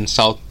district in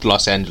South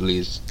Los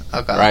Angeles.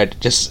 Okay. Right.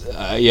 Just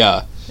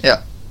yeah.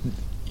 Yeah.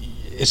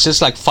 It's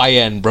just like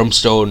fire and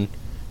brimstone,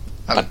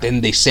 okay. But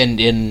then they send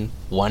in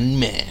one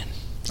man.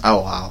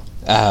 Oh wow.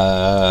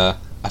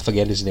 I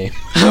forget his name.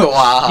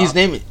 Wow. His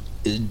name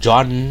is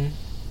John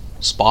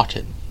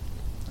Spartan.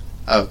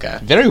 Okay.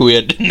 Very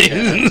weird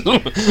name.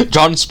 Yeah.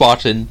 John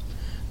Spartan,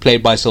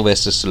 played by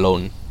Sylvester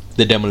Stallone,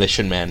 the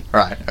Demolition Man.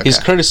 Right. Okay. He's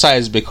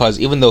criticized because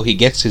even though he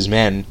gets his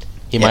man,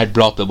 he might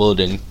blow up the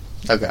building.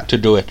 Okay. To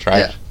do it,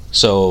 right? Yeah.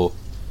 So.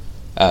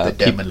 The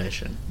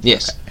demolition.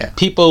 Yes. Okay. Yeah.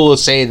 People will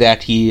say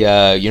that he,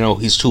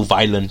 he's too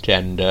violent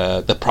and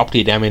the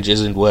property damage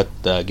isn't worth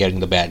getting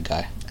the bad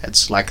guy.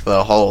 It's like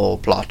the whole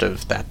plot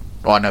of that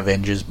one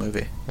Avengers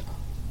movie.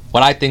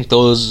 Well, I think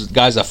those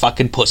guys are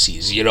fucking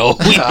pussies,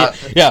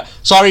 Yeah,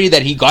 sorry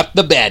that he got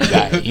the bad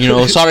guy,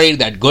 sorry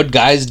that good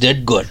guys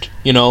did good,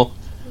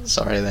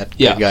 Sorry that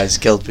good guys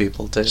killed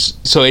people too.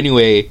 So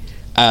anyway,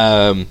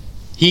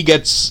 he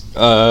gets,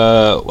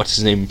 what's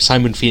his name?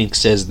 Simon Phoenix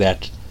says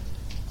that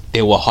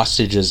they were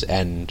hostages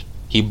and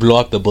he blew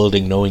up the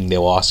building knowing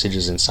there were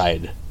hostages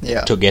inside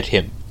to get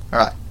him.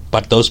 Right.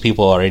 But those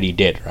people are already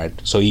dead, right?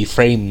 So he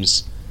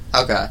frames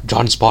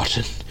John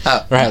Spartan.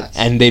 Oh, right. Nice.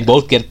 And they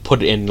both get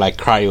put in like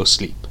cryo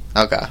sleep.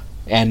 Okay.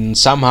 And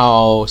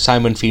somehow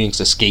Simon Phoenix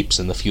escapes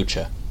in the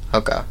future.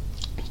 Okay.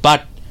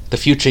 But the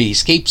future he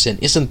escapes in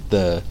isn't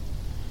the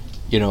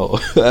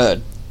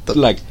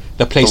like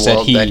the place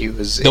that he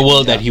was in,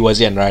 world that he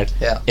was in, right?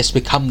 Yeah. It's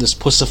become this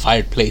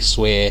pussified place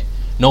where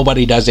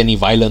nobody does any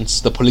violence.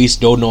 The police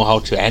don't know how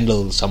to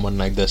handle someone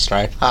like this,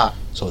 right?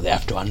 So they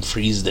have to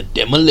unfreeze the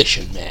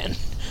Demolition Man,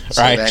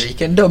 right? So that he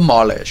can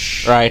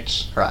demolish.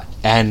 Right. Right.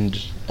 And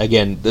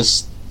again,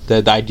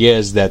 the idea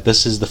is that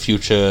this is the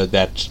future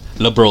that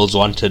liberals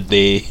wanted.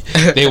 They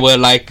were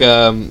like,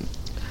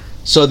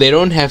 so they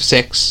don't have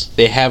sex.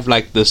 They have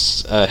like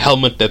this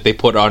helmet that they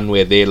put on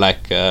where they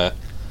like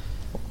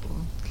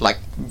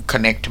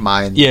connect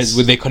minds. Yes,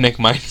 where they connect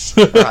minds.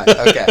 Right.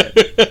 Okay.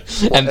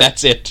 And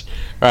that's it,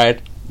 right?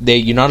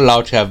 You're not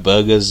allowed to have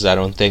burgers, I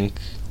don't think,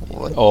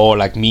 or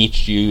like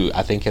meat.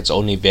 I think it's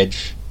only veg.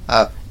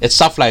 It's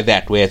stuff like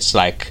that where it's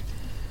like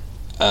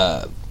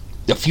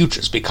the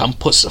future's become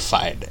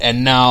pussified,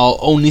 and now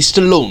only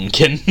Stallone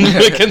can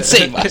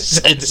save us.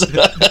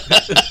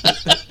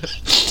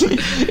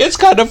 It's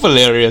kind of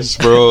hilarious,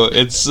 bro.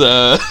 It's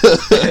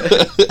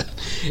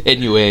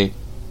anyway.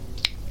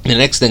 The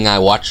next thing I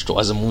watched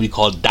was a movie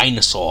called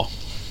Dinosaur.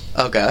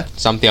 Okay.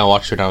 Something I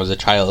watched when I was a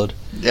child.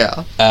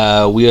 Yeah.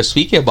 We were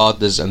speaking about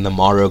this in the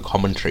Mario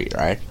commentary,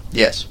 right?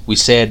 Yes. We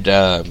said,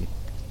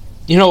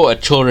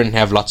 children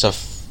have lots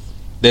of...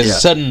 There's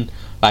certain,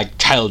 like,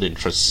 child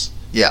interests.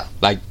 Yeah.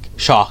 Like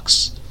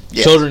sharks.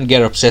 Yes. Children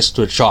get obsessed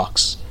with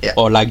sharks. Yeah.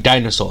 Or like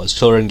dinosaurs.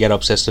 Children get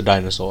obsessed with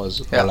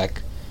dinosaurs. Yeah. Or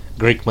like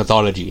Greek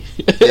mythology.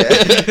 Yeah.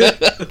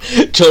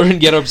 Children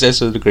get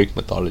obsessed with the Greek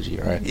mythology,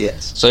 right?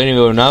 Yes. So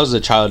anyway, when I was a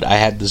child, I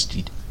had this...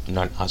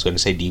 I was going to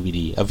say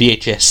DVD. A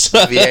VHS.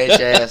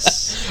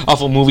 VHS.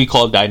 Of a movie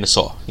called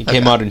Dinosaur. It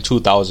came out in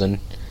 2000.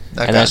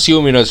 Okay. And I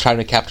assume, it's trying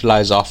to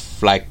capitalize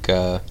off, like,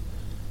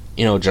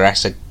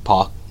 Jurassic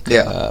Park.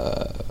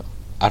 Yeah.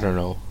 I don't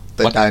know.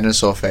 The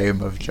dinosaur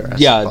fame of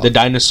Jurassic Park. The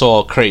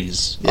dinosaur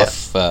craze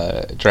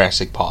of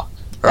Jurassic Park.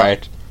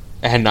 Right?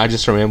 And I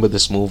just remember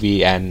this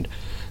movie. And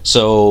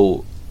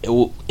so,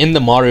 in the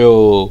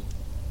Mario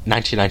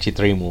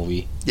 1993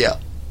 movie,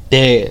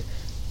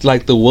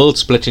 the world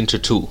split into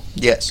two.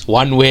 Yes.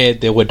 One where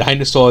there were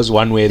dinosaurs,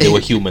 one where there were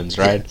humans,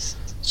 right? Yes.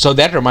 So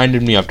that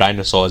reminded me of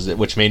dinosaurs,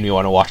 which made me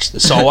want to watch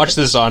this. So I watched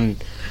this on,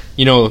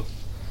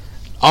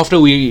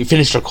 after we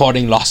finished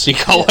recording last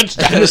week, I watched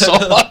Dinosaur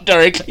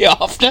directly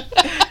after.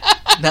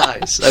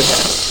 Nice.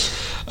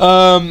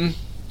 Okay.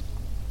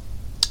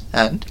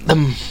 And?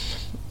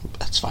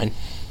 That's fine.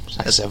 It's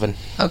like 7.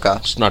 Okay.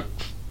 It's not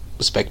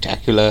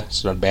spectacular.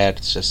 It's not bad.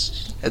 It's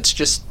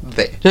just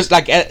there. Just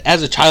like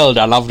as a child,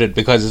 I loved it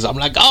because I'm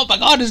like, oh my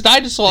god, it's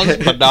dinosaurs.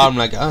 But now I'm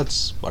like, oh,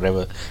 it's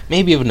whatever.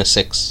 Maybe even a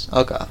 6.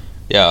 Okay.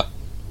 Yeah.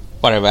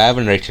 Whatever. I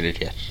haven't rated it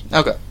yet.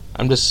 Okay.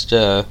 I'm just,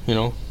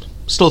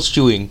 still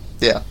stewing.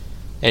 Yeah.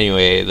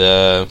 Anyway,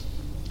 the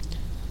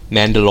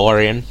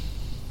Mandalorian.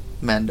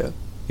 Mando.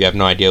 You have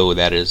no idea who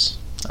that is.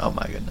 Oh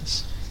my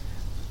goodness.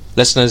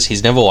 Listeners,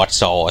 he's never watched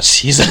Star Wars.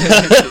 He's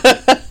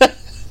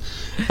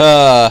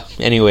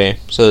anyway,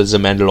 so there's a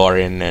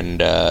Mandalorian,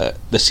 and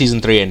the season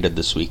 3 ended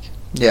this week.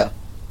 Yeah.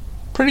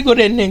 Pretty good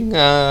ending.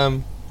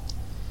 I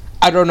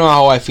don't know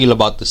how I feel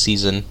about the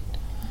season.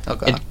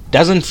 Okay. It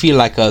doesn't feel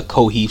like a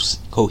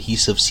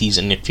cohesive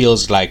season. It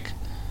feels like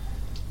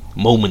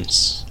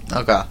moments.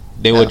 Okay.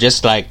 They were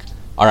just like,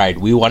 alright,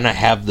 we want to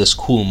have this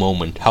cool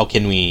moment. How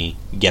can we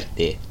get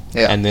there?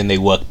 Yeah. And then they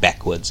work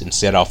backwards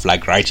instead of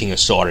like writing a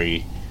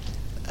story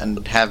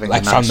and having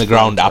like from the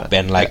ground up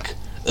and like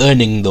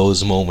earning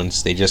those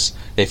moments. They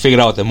figured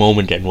out the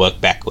moment and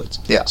work backwards.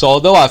 Yeah. So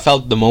although I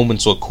felt the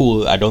moments were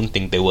cool, I don't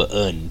think they were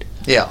earned.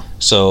 Yeah.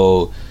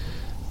 So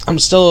I'm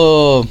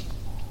still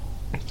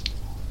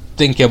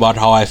thinking about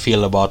how I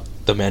feel about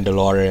The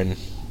Mandalorian.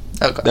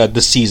 Okay.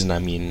 The season, I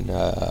mean.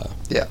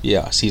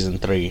 Yeah, season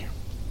 3.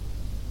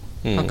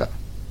 Okay.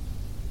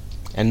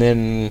 And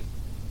then,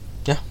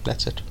 yeah,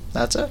 that's it.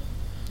 That's it?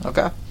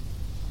 Okay.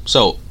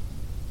 So,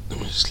 let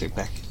me just click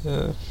back.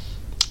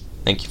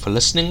 Thank you for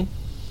listening.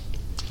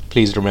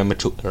 Please remember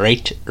to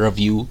rate,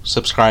 review,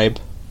 subscribe,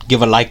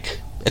 give a like,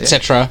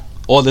 etc.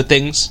 All the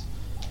things.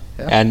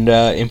 Yeah. And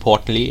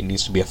importantly, it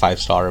needs to be a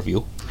 5-star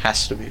review.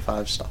 Has to be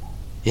 5-star.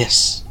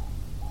 Yes.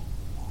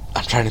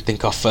 I'm trying to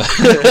think of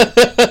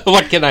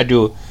what can I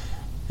do.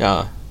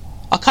 Yeah,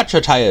 I'll cut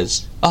your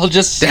tires. I'll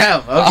just damn.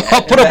 Okay.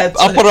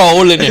 I'll put a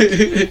hole in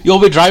it. You'll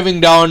be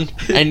driving down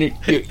and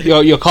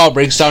your car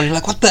breaks down. You're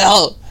like, what the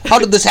hell? How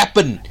did this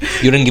happen?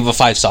 You didn't give a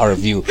 5-star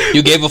review.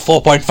 You gave a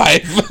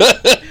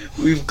 4.5.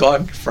 We've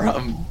gone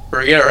from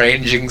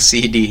rearranging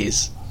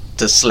CDs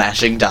to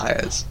slashing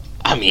tires.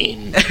 I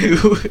mean,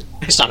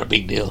 it's not a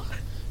big deal.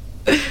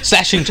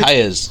 Slashing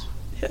tires.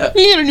 Yeah.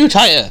 You get a new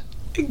tire.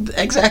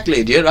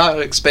 Exactly. Do you know how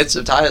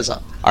expensive tires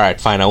are? Alright,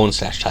 fine. I won't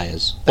slash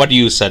tires. What do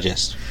you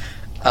suggest?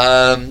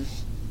 I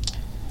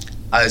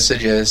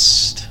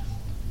suggest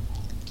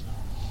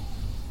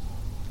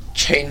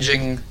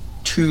changing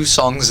 2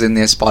 songs in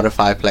their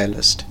Spotify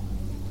playlist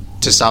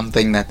to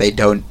something that they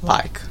don't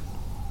like.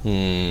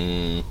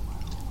 No.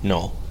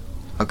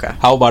 Okay.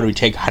 How about we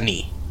take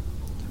honey?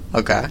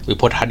 Okay. We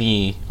put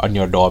honey on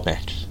your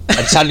doormat.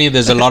 And suddenly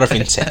there's a lot of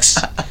insects.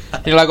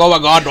 You're like, oh my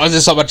god, why is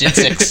there so much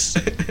insects?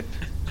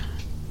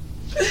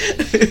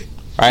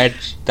 Right?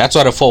 That's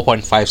what a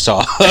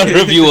 4.5-star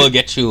review will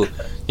get you.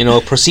 You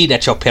know, proceed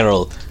at your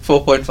peril.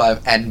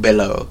 4.5 and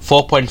below.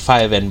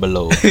 4.5 and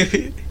below.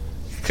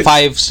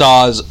 5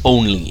 stars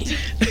only.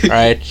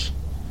 Right?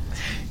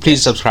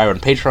 Please subscribe on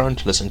Patreon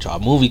to listen to our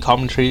movie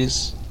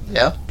commentaries.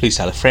 Yeah. Please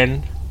tell a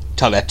friend.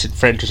 Tell that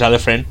friend to tell a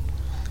friend.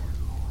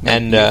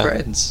 Make new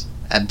friends.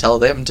 And tell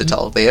them to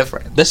tell their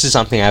friends. This is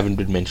something I haven't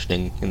been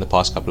mentioning in the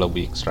past couple of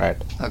weeks, right?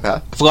 Okay.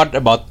 I forgot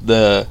about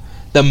the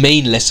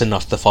main lesson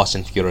of the Fast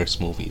and Furious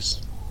movies.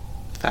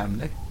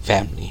 Family.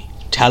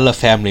 Tell a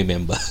family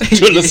member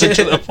to listen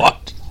to the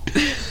pod.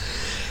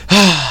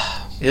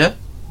 Yeah.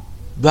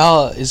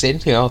 Well, is there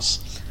anything else?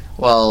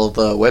 Well,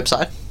 the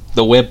website.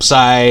 The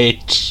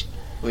website.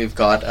 We've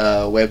got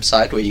a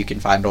website where you can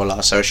find all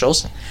our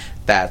socials.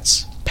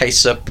 That's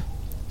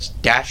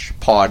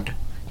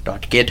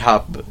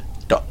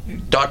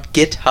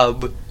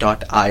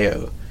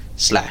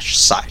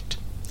paceup-pod.github.io/site.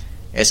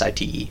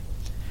 SITE.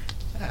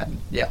 And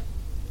yeah.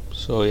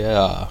 So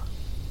yeah.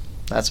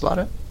 That's about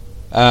it.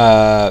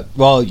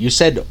 Well, you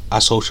said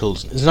our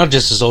socials. It's not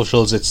just the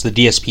socials, it's the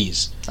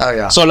DSPs. Oh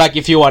yeah. So like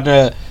if you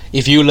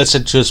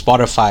listen to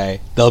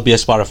Spotify, there'll be a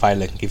Spotify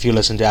link. If you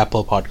listen to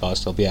Apple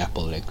Podcasts, there'll be an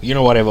Apple link. You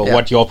know, whatever,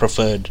 what your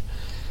preferred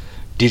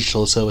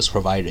digital service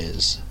provider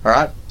is.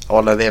 Alright.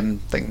 All of them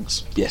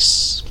things.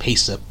 Yes.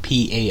 PACIP,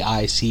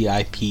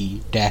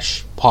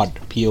 PAICIP-pod,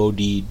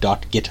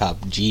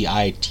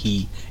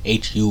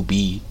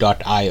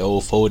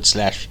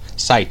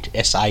 pod.github.io/site,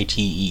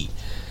 SITE.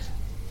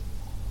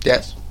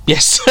 Yes.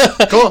 Yes.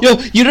 Cool.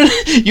 You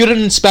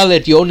didn't spell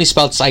it. You only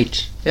spelled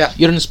site. Yeah.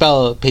 You didn't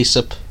spell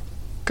PACIP.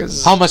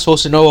 How am I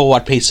supposed to know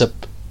what PACIP?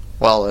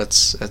 Well,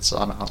 it's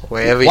on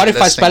wherever. What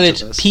if I spell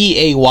it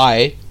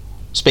PAY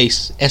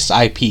space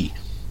SIP?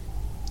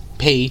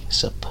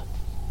 PACIP.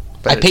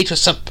 I pay to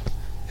sip.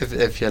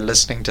 If you're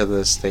listening to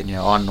this, then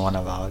you're on one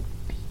of our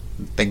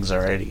things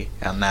already,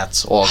 and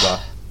that's all the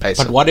PACIP.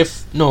 But what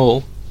if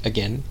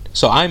again?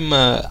 So I'm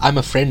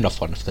a friend of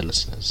one of the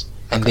listeners,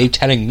 and they're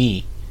telling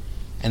me.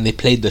 And they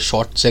played the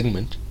short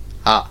segment.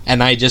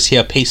 And I just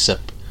hear PACIP.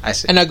 I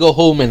see. And I go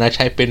home and I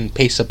type in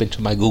PACIP into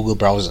my Google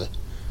browser.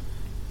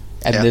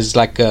 And there's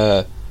like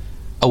a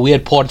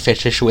weird porn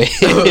fetish where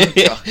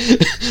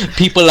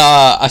people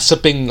are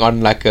sipping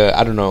on like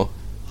I don't know.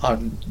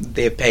 On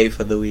their pay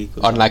for the week.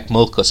 On like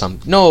milk or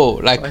something. No,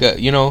 like, Okay.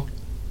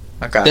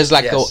 There's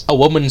like a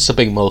woman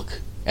sipping milk.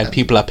 And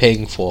people are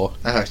paying for to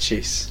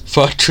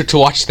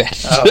watch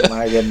that. Oh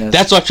my goodness.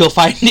 That's what you'll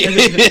find.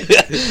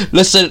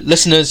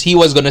 Listeners, he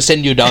was going to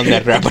send you down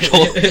that rabbit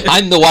hole.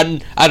 I'm the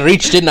one. I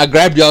reached in, I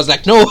grabbed you. I was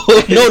like, no,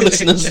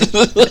 listeners.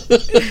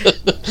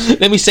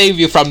 Let me save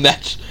you from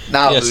that.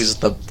 Now who's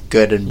the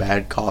good and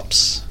bad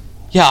cops?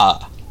 Yeah.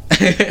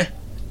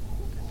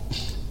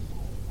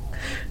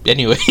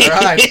 Anyway.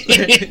 All right.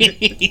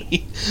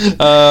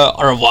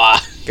 Au revoir.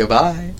 Goodbye.